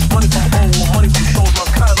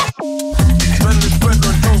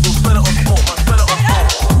on sport, man, spend it on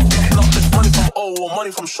both. Block this money from old or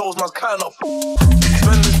money from shows, man, kinda.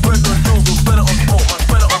 Spend this bread on jewels or spend it on sport, man,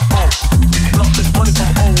 spend it on both. Block this money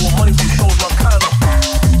from old or money from shows, man, kinda.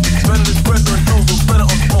 Spend this bread on jewels or spend it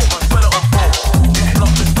on sport, man, spend it on both.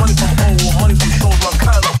 Block this money from old or money from shows, man,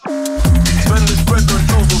 kinda. Spend this bread on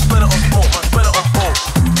jewels or spend it on sport, man, spend it on both.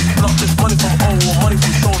 Block this money from old or money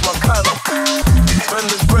from shows, man, kinda. Spend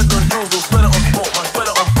this bread on jewels or spend it on sport, man, spend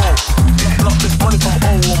it on both. Block this money from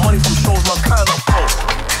old or money from shows, man, kinda. Spend this bread on jewels or spend it on sport, man, spend it on both.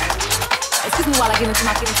 Block this money from old or money from shows, man, kinda. Excuse me while I get into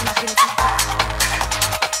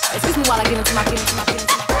my. Excuse me while I get into my.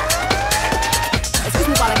 Excuse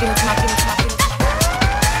me while I get into my.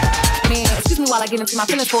 Man, excuse me while I get into my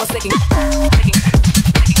feelings for a second.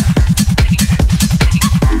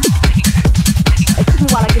 Excuse me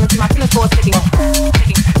while I get into my feelings for a second.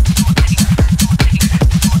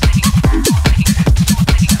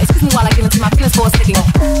 Excuse me while I get into my feelings for a second.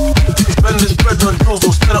 Spend this bread on jewels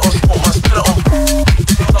or spend it on sport, man, spend it on.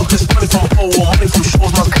 Block this money from old or money from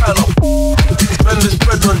shows, man, kinda. Spend this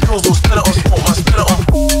bread on jewels or spend it on sport, man, spend it on.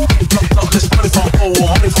 Block this money from old or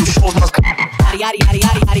money from shows, man, kinda.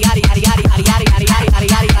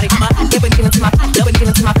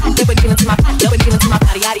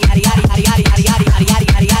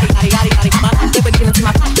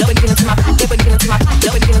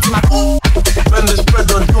 Spend this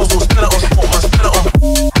bread on jewels or spend it on sport, man, spend it on.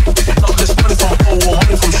 Block this money from old or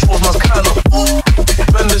money from shows, man, kinda.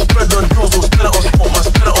 Spend this bread on jewels or spend it on sport, man,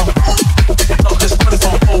 spend it on. Block this money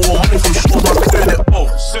from old or money from shows, man, doing it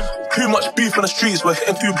both. Too much beef in the streets, we're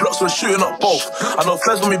hitting 2 blocks, we're shooting up both. I know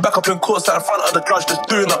Fles want me back up in court, sat in front of the judge, just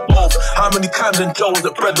doing up both. How many times in jail was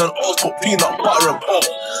it bread and oats, put peanut butter and both?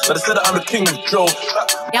 Now they said that I'm the king of Joe.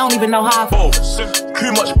 I don't even know how I both.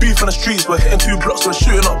 Too much beef in the streets, we're hitting 2 blocks, we're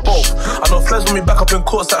shooting up both. I know Fles want me back up in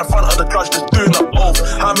court, sat in front of the judge, just doing up both.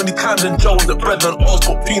 How many times in jail was it bread and oats,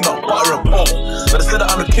 put peanut butter and both? Now they said that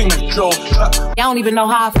I'm the king of Joe. I don't even know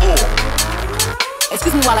how I feel.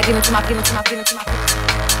 Excuse me while I get into my.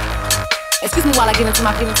 Excuse me while I get into my.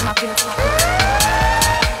 Excuse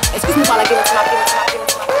me while I get into my.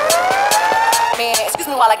 Man, excuse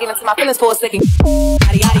me while I get into my feelings for a second. I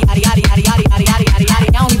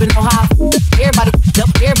don't even know how. Everybody,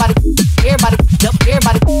 everybody, everybody, everybody.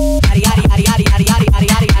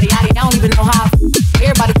 I don't even know how.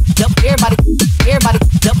 Everybody, everybody, everybody,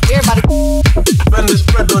 everybody. Spend this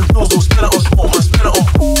bread on jewels or spend it on sport, man, spend it on.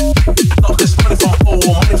 Block this money from old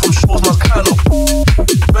or money from shows, man, kinda.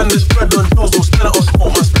 Spend this bread on jewels or spend it on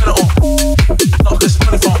sport, man, spend it on. Block this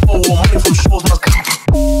money from old or money from shows, man, kinda.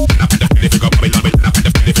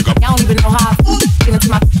 I don't even know how. Get into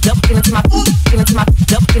my. I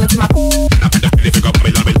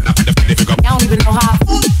don't even know how.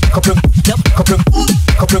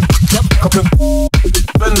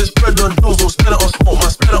 Spend this bread on jewels or spend it on sport, man,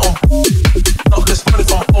 spend it on. Block this money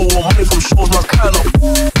from old or money from shows, man, kinda.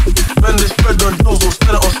 Spend this bread on jewels or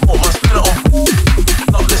spend it on sport, man, spend it on.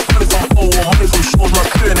 Block this money from old or money from shows, man,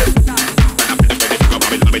 doing it.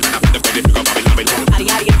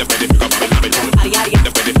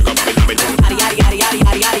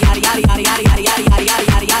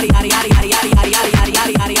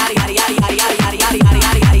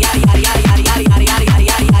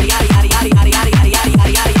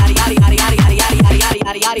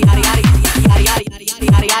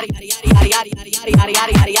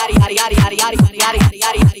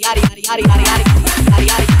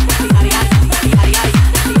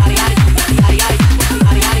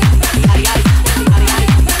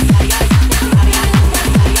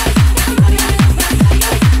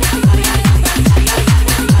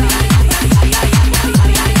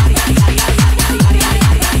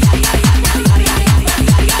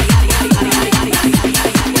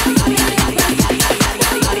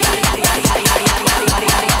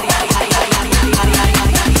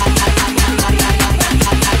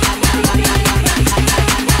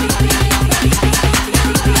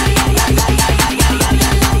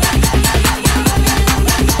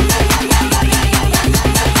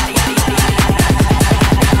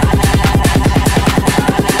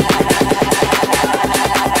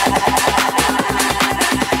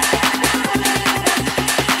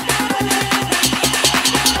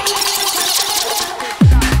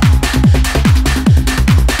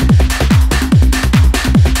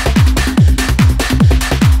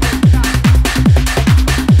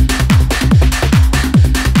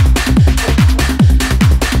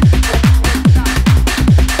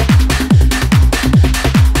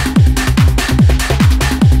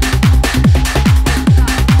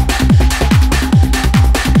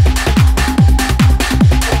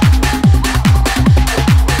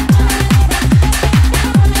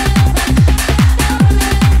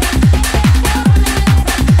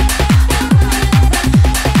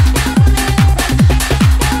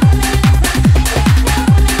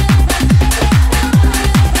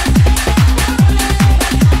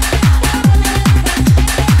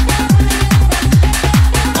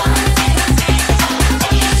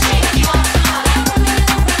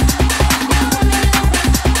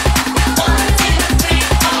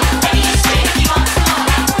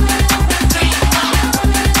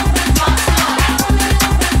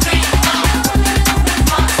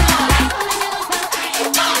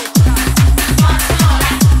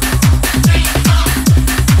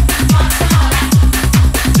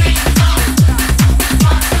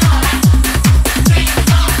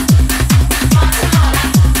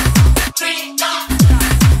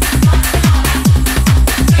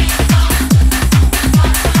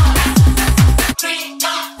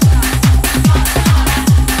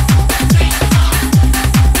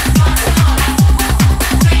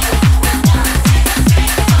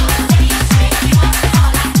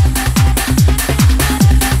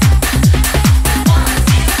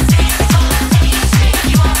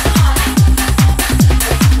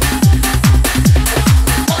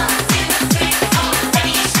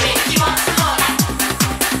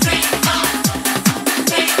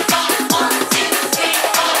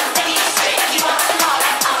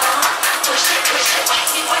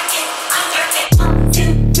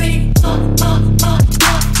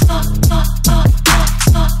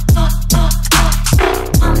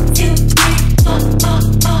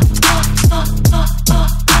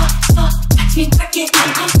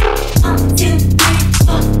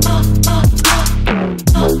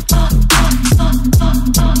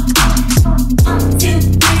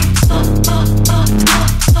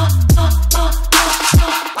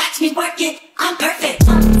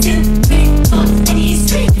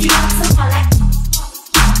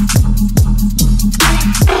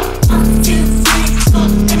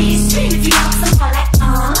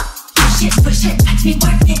 Push it, watch me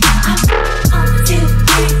work it. I'm 1, 2,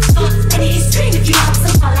 3, 4. I need you scream if you want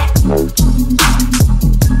some more like. 1,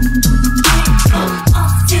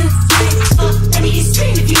 2, 3, 4. I need you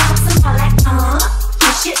scream if you want some more like.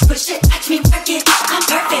 Push it, watch me work it. I'm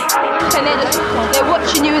perfect. And they're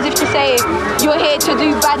watching you as if to say, you're here to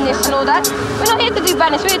do badness and all that. We're not here to do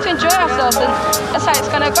badness, we're here to enjoy ourselves, and that's how it's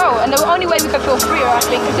gonna go. And the only way we can feel freer, I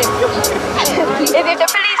think, is if the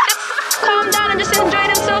police just calm down and just enjoy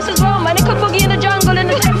themselves as well, man. They could boogie in the jungle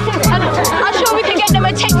and I'm sure we can get them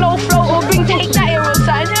a techno float or bring take that here or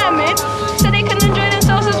something, you know what I mean? So they can enjoy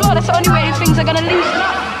themselves as well. That's the only way things are gonna loosen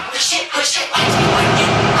up. Push it, watch me work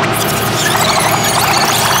it.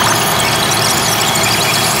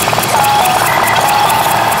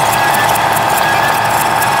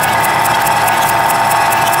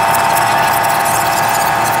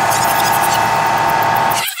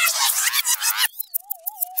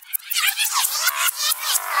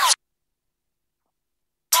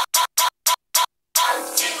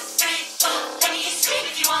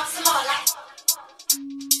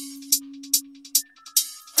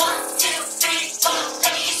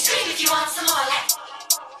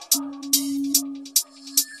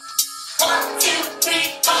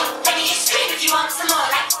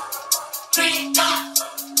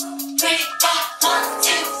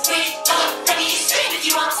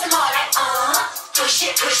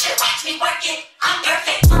 Push it, watch me work it. I'm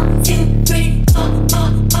perfect. 1, 2, 3, 4, 4,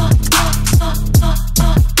 1,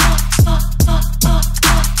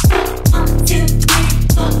 2, 3,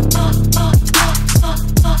 4,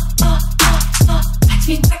 watch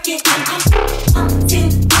me work it. 1,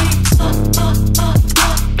 2, 3, 4, 1, 2, 3,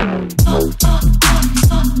 4,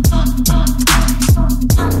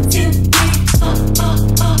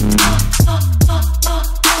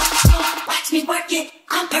 watch me work it.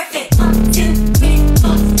 I'm perfect. 1, 2, 3,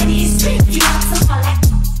 4. I need you scream if you want some more like.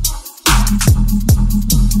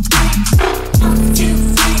 1, 2,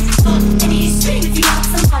 3, 4. I need you scream if you want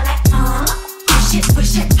some more like.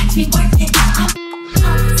 Push it, watch me work it.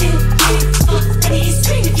 1, 2, 3, 4. I need you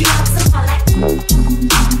scream if you want some more like. 1,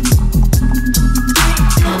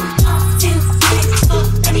 2, 3, 4.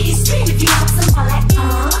 I need you scream if you want some more like.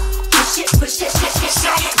 Push it.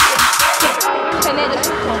 And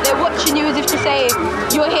they're watching you as if to say,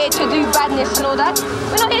 you're here to do badness and all that.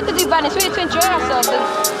 We're not here to do badness, we're here to enjoy ourselves, and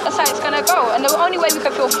that's how it's gonna go. And the only way we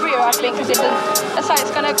can feel freer, I think, is that's how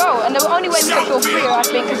it's gonna go. And the only way we can feel freer, I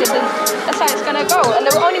think, is that's how it's gonna go. And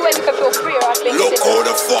the only way we can feel freer, I think, look how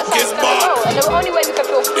the fuck is bad. And the only way we can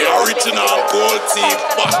feel freer, the original gold teeth,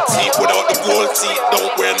 back teeth without the gold teeth.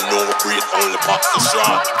 Don't wear no breed, only pops the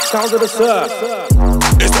shot. Sounds of the surf.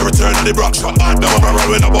 It's the return of the rock shot. The rubber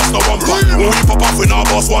roll when I bust no one pack. When we pop off, we now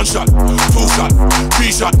bust 1 shot, 2 shot,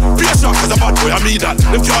 3 shot, 4 shot. Cause a bad boy, I mean that.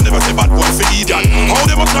 Them can't never say bad boy for idiot. How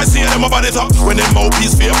them a try see them about it up. When them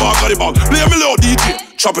mouthpiece for your bar got it back. Play me low DJ,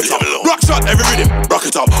 chop it up. Rock shot every rhythm, rock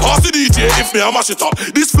it up. Ask the DJ if me I mash it up.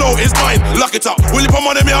 This flow is mine, lock it up. Will you put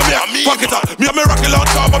money me and me pack it up. Me and me rock it loud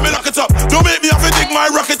top but me lock it up. Don't make me have to dig my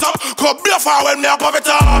rock it up. Cause be a fire when me a pop it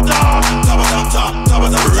up.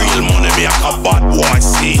 Real money me a cup bad boy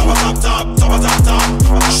see.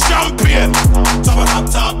 Champion.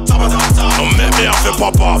 Don't make me have to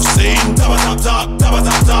pop off scene.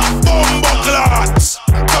 Bomba clots.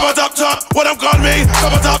 Top, what them call me?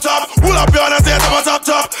 Top. Pull up your hand and say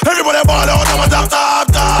top. Everybody ball out.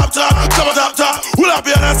 Top. Pull up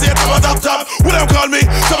your hand and say top. What them call me?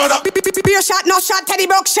 Top. Beer shot, no shot, Teddy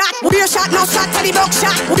Brook shot. Beer shot, no shot, Teddy Brook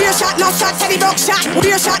shot. Beer shot, no shot, Teddy Brook shot.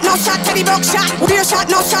 Beer shot, no shot, Teddy Brook shot. Beer shot,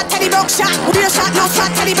 no shot, Teddy Brook shot. Beer shot, no shot,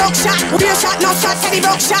 Teddy Brook shot. Beer shot, no shot, Teddy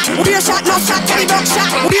Brook shot. Beer shot, no shot, Teddy Brook shot.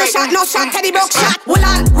 Beer shot, no shot, Teddy Brook shot. Well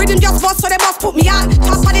on, rhythm just bust, so they must put me on.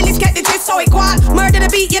 Top of the list, get the gist, so it go on. Murder the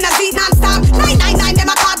beat, in a beat non-stop. 999, them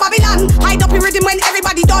a call Babylon. Hide up in rhythm when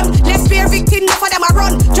everybody done. Let's be a victim, enough of them a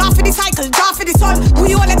run. Draw for the cycle, draw for the sun. Who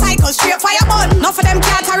you on the cycle, straight fire bun. Enough of them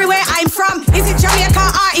can't carry where I'm from. Is it Jamaica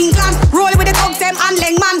or England? Roll with the dogs, them and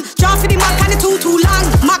Lengman. Draw for the Mac and the too long.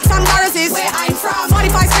 Max and Barras is where I'm from.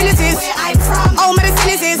 45 spinners is where I'm from. Oh,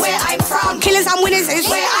 medicine is where I'm from. Killers and winners is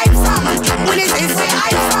where I'm from. Winners is where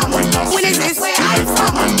I'm from. Winners is where I'm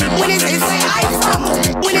from. Winners is where I'm from.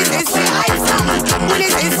 Winners is where I'm from.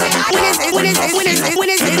 Winners is where I'm from. Winners is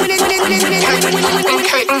winners is winners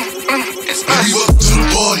It's baby up to the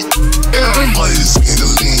party. Players in the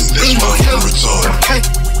lean. That's my favorite retard.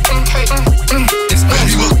 It's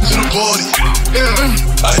baby up to the party.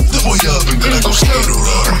 I hit the boy up and then I go skate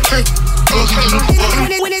around. Welcome to the party.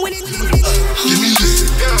 Give me lit.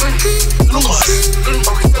 No money.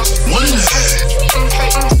 1.5.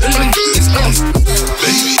 It's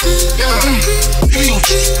baby. Baby,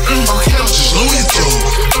 don't just know your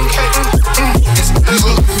toe.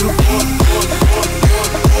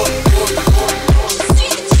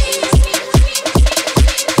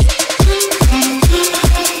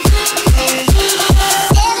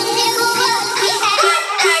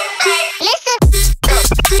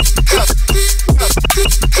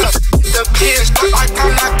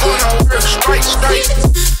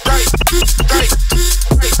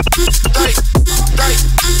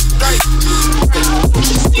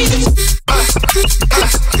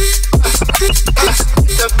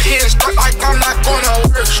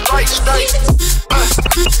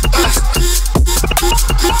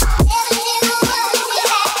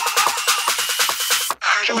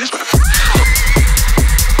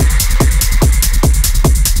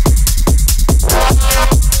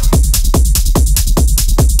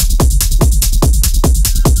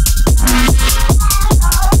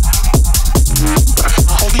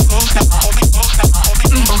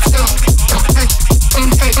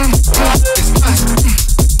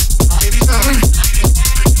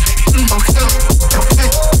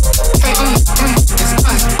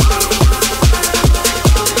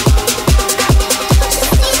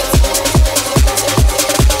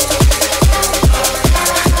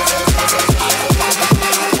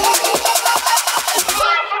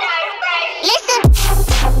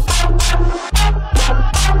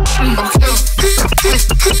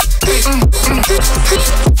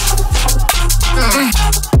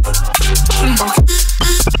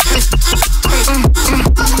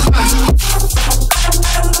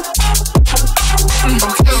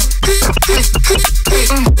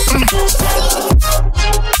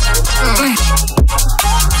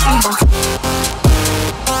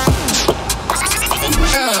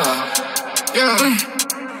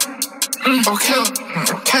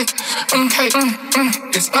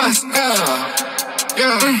 It's us, yeah.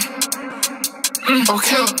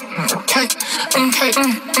 Okay,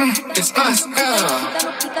 it's us,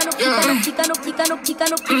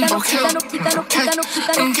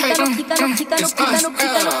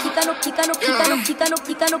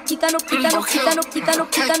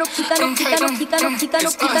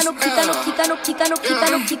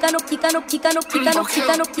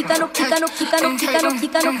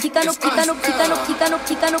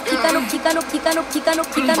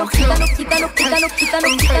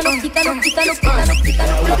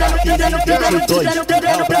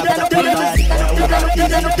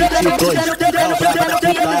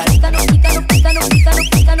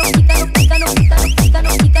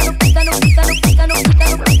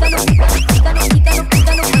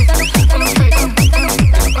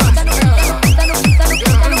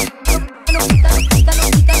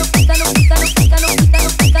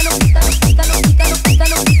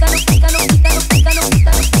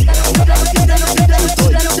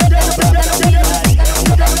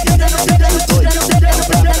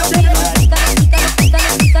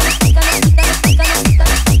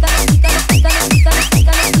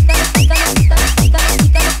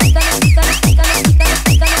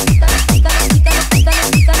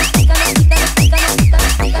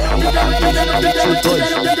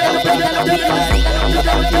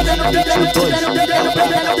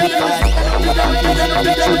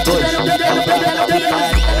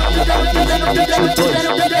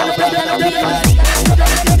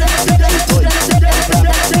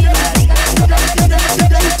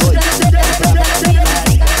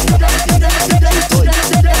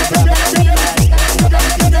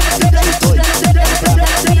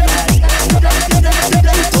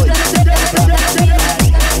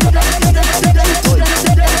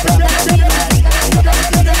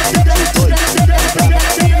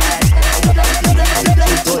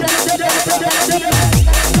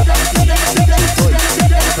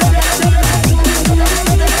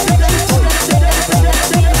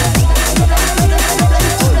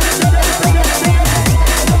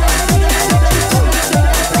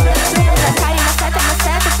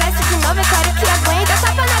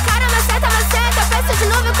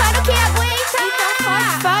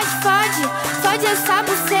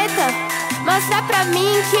 Mostra pra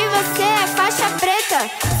mim que você é faixa preta.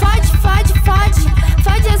 Fode, fode, fode,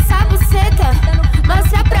 fode essa buceta.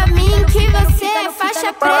 Mostra pra mim que você é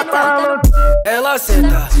faixa preta. Ela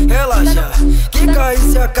senta, relaxa, quica e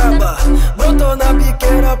se acaba. Brotou na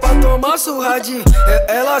biqueira pra tomar surra de.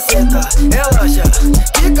 Ela senta, relaxa,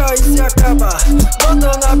 quica e se acaba.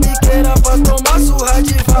 Brotou na biqueira pra tomar surra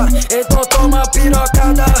de vara. Então toma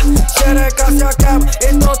pirocada, xereca se acaba.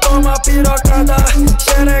 Então toma pirocada,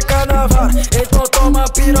 xereca na vara. Então toma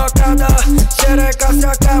pirocada, xereca se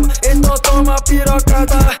acaba. Então toma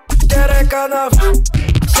pirocada, xereca na vara.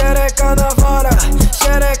 Xereca na vara,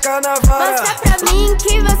 xereca na vara. Mostra pra mim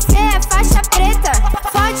que você é faixa preta.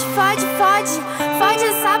 Fode, fode, fode, fode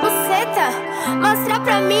essa buceta. Mostra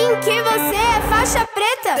pra mim que você é faixa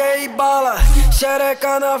preta. Dei bala,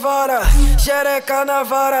 xereca na vara, xereca na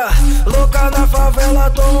vara. Louca na favela,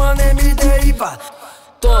 tomando MD e bala.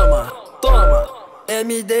 Toma, toma.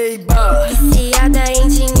 MD e bala. Viciada em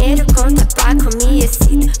dinheiro, conta placa, me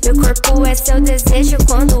excita. Meu corpo é seu desejo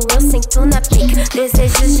quando eu sento na pica.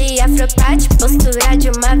 Desejos de afropate, postura de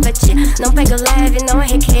uma vadia. Não pego leve, não é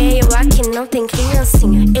recreio, aqui não tem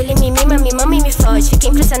criancinha. Ele me mima, me mama e me fode. Fiquei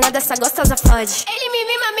impressionada, essa gostosa fode. Ele me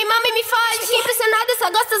mima, me mama e me fode. Fiquei impressionada, essa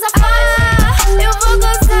gostosa fode. Eu vou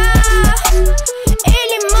gozar.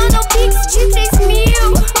 Ele manda um pix de 3.000.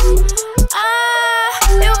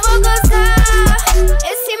 Eu vou gozar.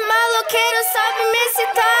 Esse maloqueiro sabe me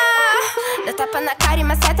excitar. Dá tapa na cara e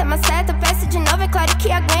maceta, maceta. Eu peço de novo, é claro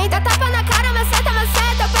que aguenta. Dá tapa na cara, maceta,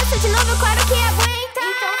 maceta. Eu peço de novo, é claro que aguenta.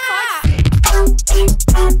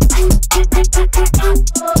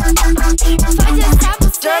 Fode essa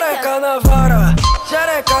buceta. Xereca na vara,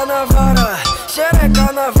 xereca na vara,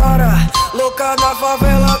 xereca na vara. Louca na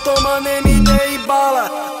favela, tomando MD e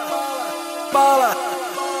bala. Bala,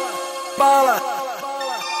 bala,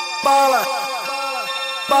 bala,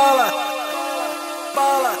 bala,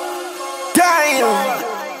 bala. Damn,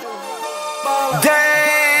 damn.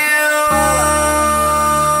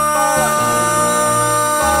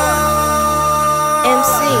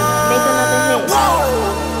 MC, make another hit.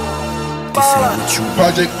 This ain't what you want.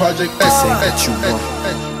 Project, This ain't what you want.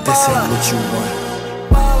 This ain't what you want.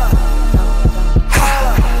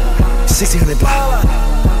 1600 block.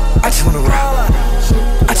 I just wanna rock.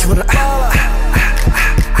 I just wanna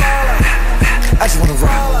I just wanna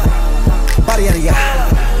rock. Body out of ya.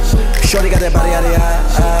 Shorty got that body out of ya.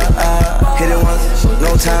 Hit it once,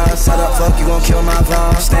 no time. Side up, fuck, you gon' kill my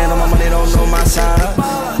vibe. Stand on my money, don't know my size.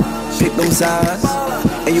 Pick them sides,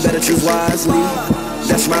 and you better choose wisely.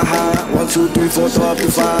 That's my high. 1, 2, 3, 4, throw up your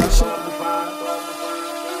 5.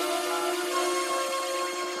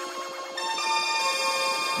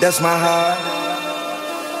 That's my high.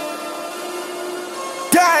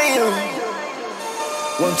 Damn.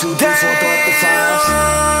 1, 2, 3, 4, throw up the 5.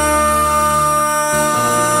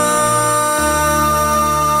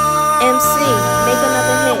 MC, make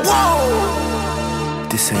another hit. Whoa.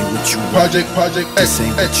 This ain't what you want. Project, This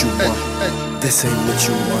ain't what you want. This ain't what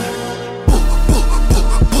you want.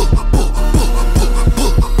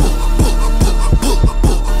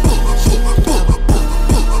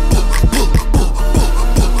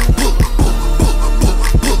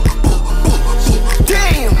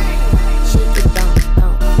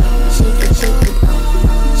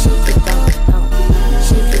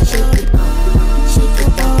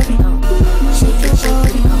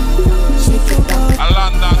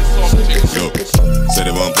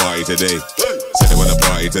 Today, said they wanna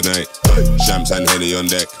party tonight. Shams and Henny on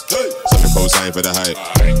deck. So we co-sign for the hype.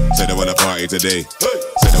 Said they wanna party today.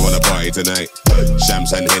 Said they wanna party tonight.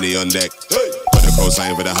 Shams and Henny on deck. Got the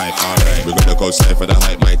co-sign for the hype. Alright, we got the co-sign for the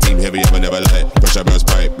hype. My team here, we ever never lie. Push a burst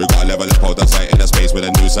pipe. We got a level up out the sight in the space with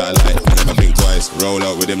a new satellite. I never think twice. Roll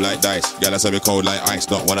out with him like dice. Girl, I said we cold like ice.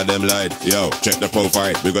 Not one of them lied. Yo, check the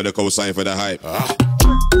profile. We got the co-sign for the hype.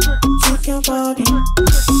 Shake your body,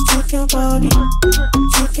 shake your body,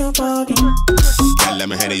 shake your body. Girl, let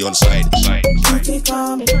me Henny on side. Cutie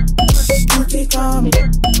call me, cutie call me,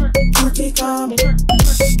 cutie call me.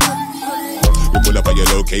 We pull up at your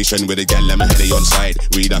location with a gal, let me Henny on side.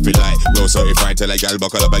 Weed up it light, roll certified. Tell a gal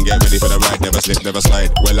buckle up and get ready for the ride. Never slip, never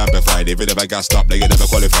slide, well amplified. If it ever got stopped, they get never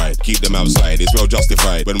qualified. Keep them outside, it's well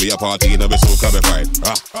justified. When we are partying, we're so clarified.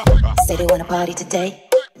 Say they wanna party today,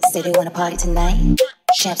 say they wanna party tonight.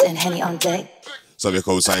 Champs and Henny on deck. So we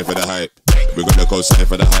co-sign for the hype. We got the co-sign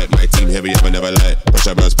for the hype. My team here, we ever never lie. Push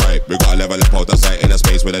a burst pipe. We got a level up out the sight in a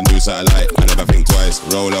space with a new satellite. I never think twice.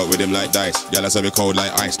 Roll out with him like dice. Girl, I said we cold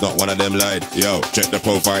like ice. Not one of them lied. Yo, check the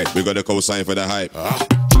profile. We got the co-sign for the hype.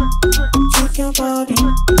 Shake your body,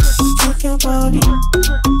 shake your body,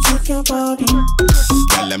 shake your body.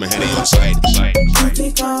 Girl, let me Henny on side.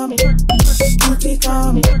 Cutie call me, cutie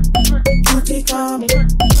call me, cutie call me.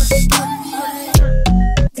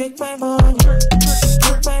 Take my money,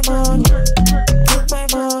 take my money, take my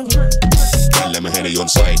money. Girl, let me Henny on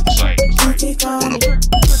side. Cutie call me,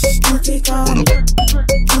 cutie call me,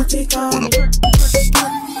 cutie call me.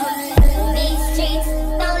 These streets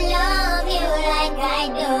don't love you like I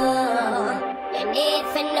do. You need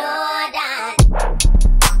to know that.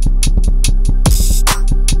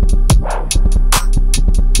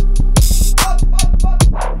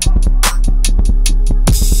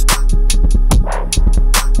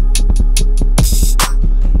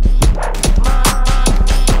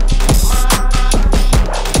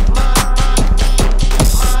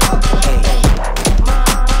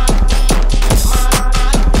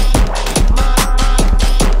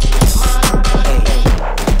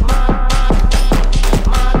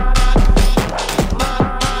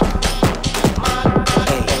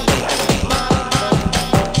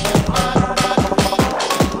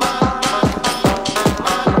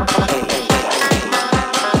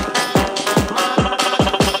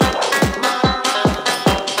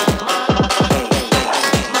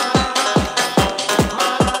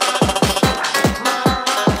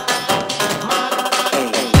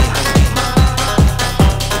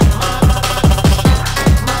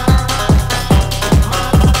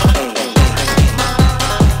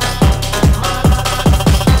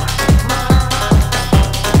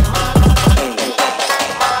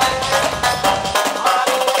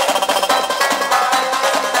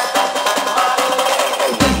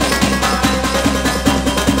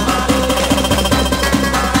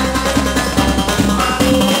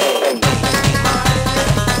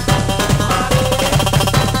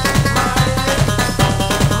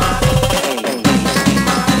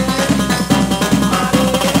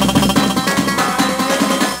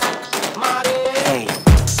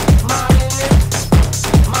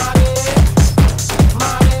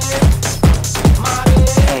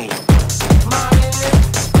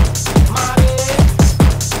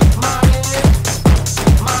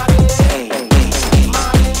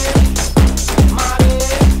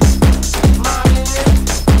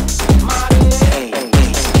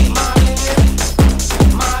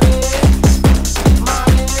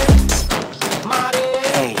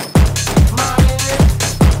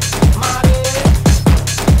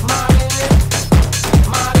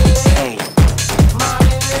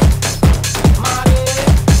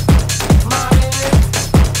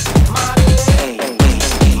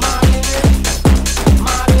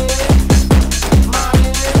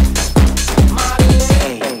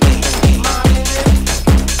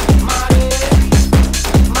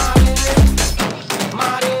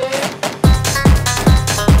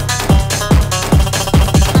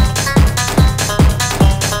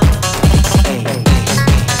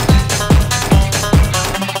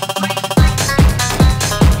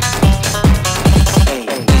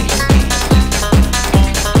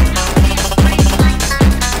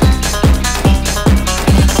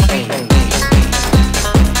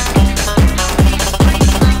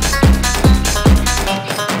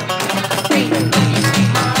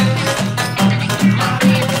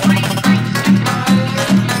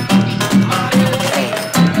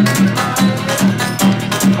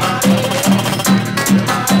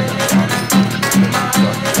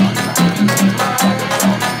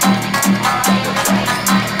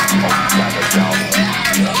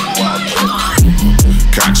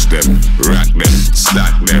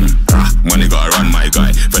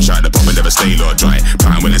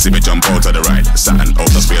 Time when they see me jump out of the ride. Satin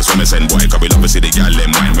out of space when me send boy. Cause we love to see the gal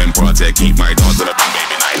them wine. When party keep my dogs to the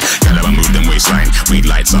baby night. Gal ever move them waistline. Weed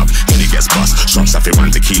lights up, Henny gets bust. Shots off it,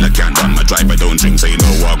 one tequila can't run. My driver don't drink, so you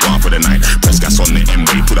know what I'm going for the night. Press gas on the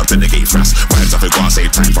M-way, put up to the gate fast. Vibes off it, go and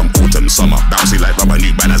save time from autumn, summer. Bouncy like rubber,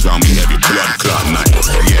 new banners round me. Every blood clot night.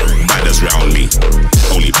 Yeah, badders round me.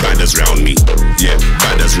 Only badders round me. Yeah,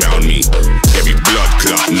 badders round me. Every blood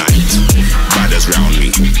clot night. Badders round me.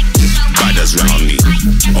 Badders round me.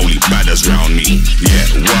 Only badders round me. Yeah,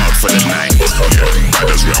 wild for the night. Yeah,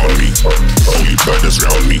 badders round me. Only badders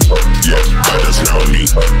round me. Yeah, badders round me.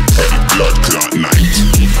 Every blood clot night.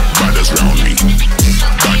 Badders round me.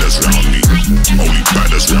 Badders round me. Only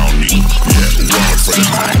badders round me. Yeah, wild for the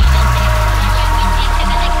night.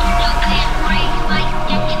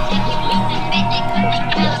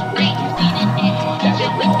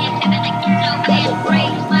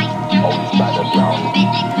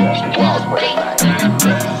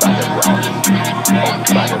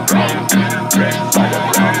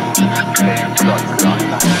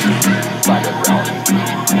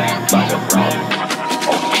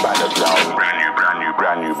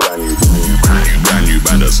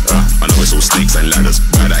 I know it's all snakes and ladders.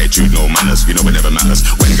 Bad attitude, no manners. You know it never matters.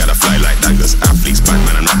 When you gotta fly like daggers. Athletes,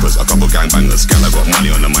 Batman and rappers. A couple gangbangers. Gal, I got money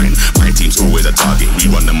on the mind. My team's always a target. We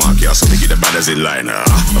run the market. I saw me keep the badders in line. I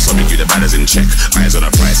saw me keep the badders in check. Eyes on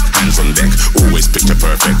the price, hands on deck. Always picture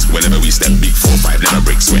perfect. Whenever we step, big 4-5, never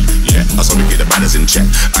break sweat. Yeah, I saw me keep the badders in check.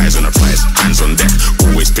 Eyes on the price, hands on deck.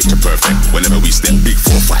 Always picture perfect. Whenever we step, big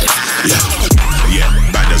 4-5. Yeah,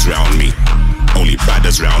 badders round me. Only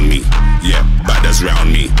badders round me. Yeah, badders round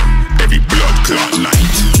me. Every blood clot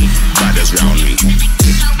night. Badders round me.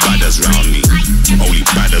 Badders round me. Only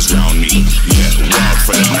badders round me. Yeah, wild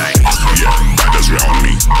for the night. Yeah, badders round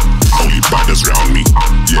me. Only badders round me.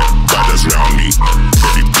 Yeah, badders round me.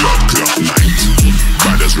 Every blood clot night.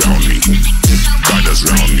 Badders round me. Badders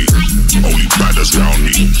round me. Only badders round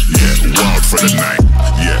me. Yeah, wild for the night.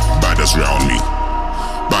 Yeah, badders round me.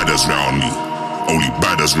 Badders round me. Only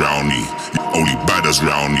badders round me. Only badders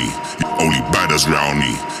round me. Only badders round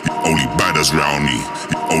me. Only badders round me.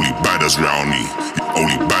 Only badders round me. Only badders round me.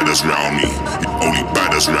 Only badders round me. Only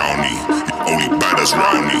badders round me. Only badders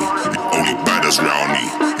round me. Only badders round me.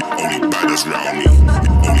 Only badders round me.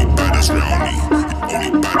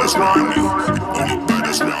 Only badders round me. Only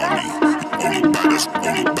badders round me. Only badders.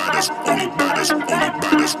 Only badders. Only badders. Only badders. Only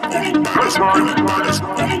badders. Only badders. Only badders.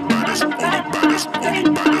 Only badders. Only badders. Only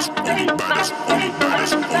badders. Only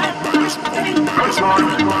badders. Only badders.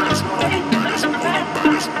 Only badders. Only badders. Only badders.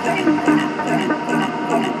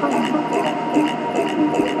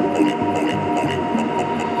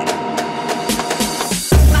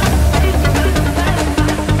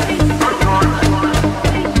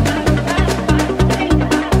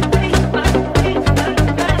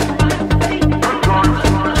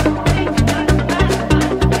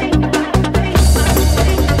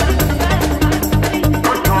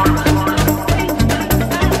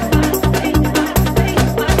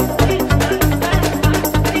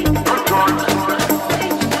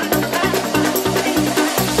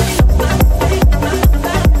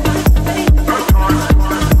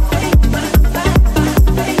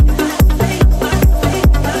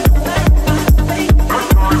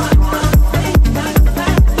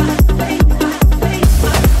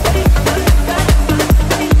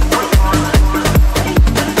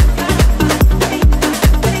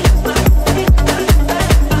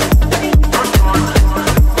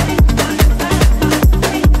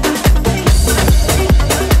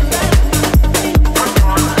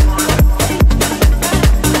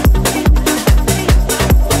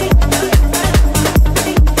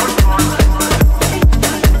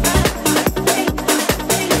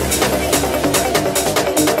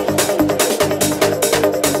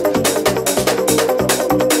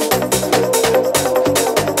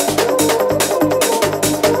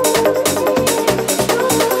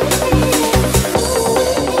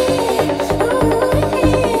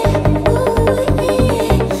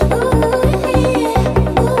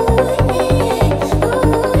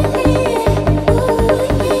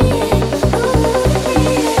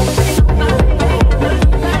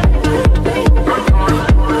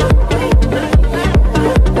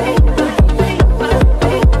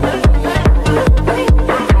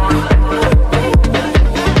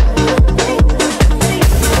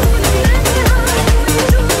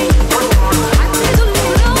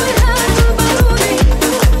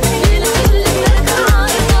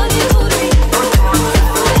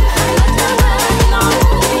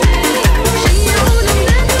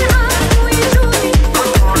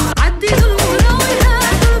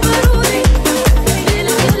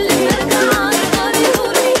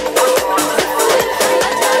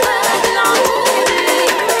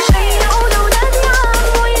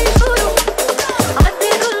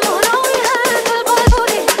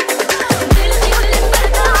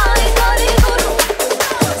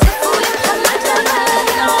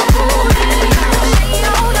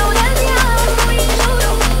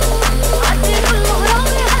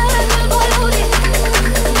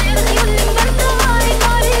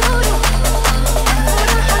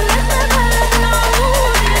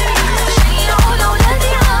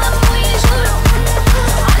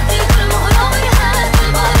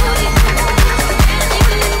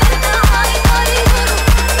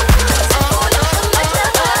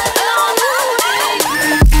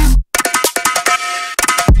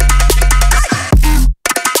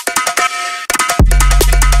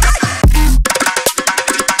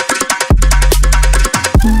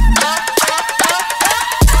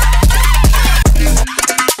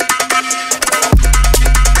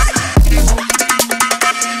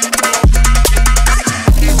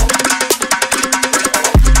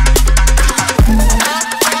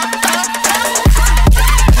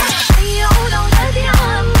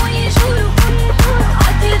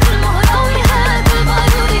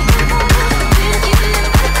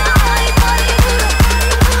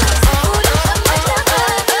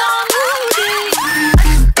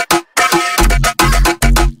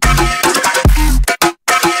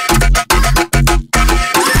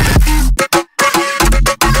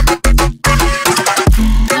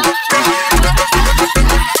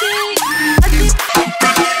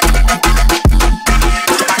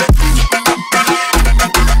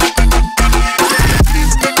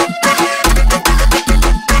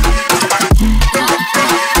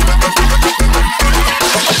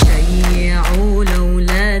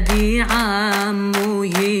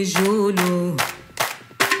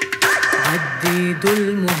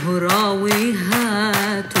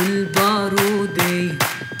 هاتوا البارودي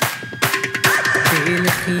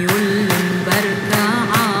بالخيول المبركة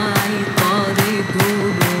عالطريق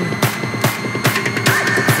دولو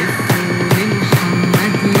سفوني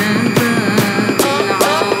محمد لباب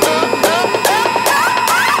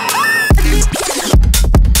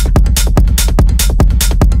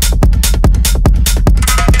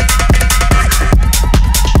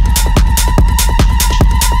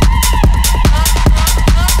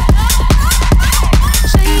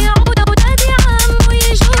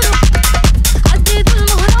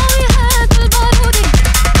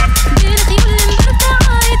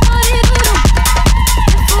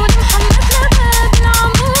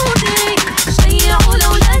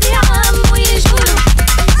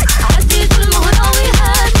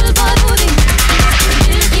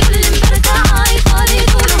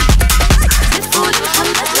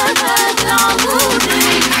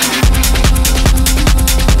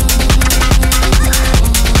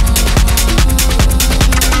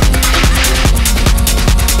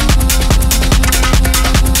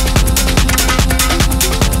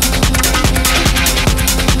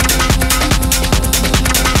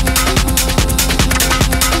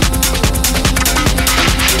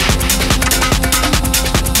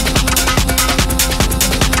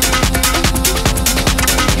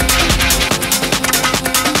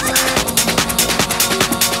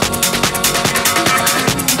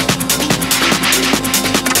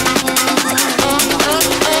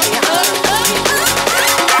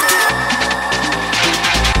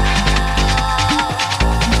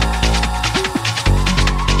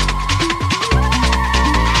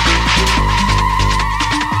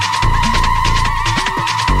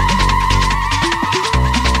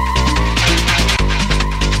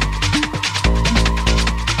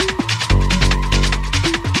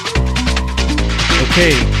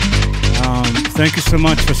Okay, thank you so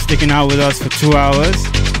much for sticking out with us for 2 hours.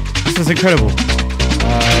 This was incredible.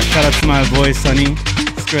 Shout out to my boy Sonny,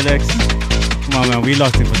 Skrillex. Come on, man, we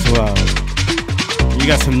locked in for 2 hours. You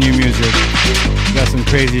got some new music. You got some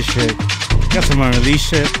crazy shit. You got some unreleased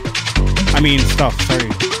shit. I mean, stuff. Sorry,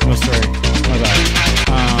 no sorry, my bad.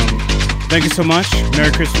 Thank you so much.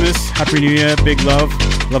 Merry Christmas, Happy New Year, big love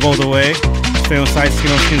all the way. Stay on side,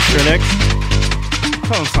 skin on skin, Skrillex.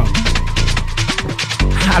 Tell them something.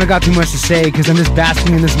 I don't got too much to say because I'm just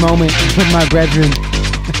basking in this moment with my brethren.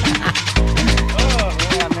 Oh,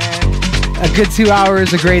 yeah, man. A good 2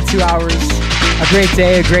 hours, a great 2 hours, a great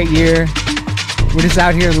day, a great year. We're just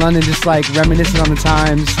out here in London just like reminiscing on the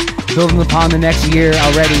times, building upon the next year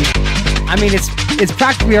already. I mean, it's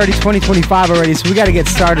practically already 2025 already, so we got to get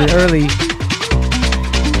started early,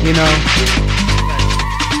 you know.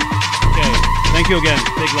 Okay, thank you again.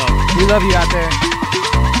 Big love. We love you out there.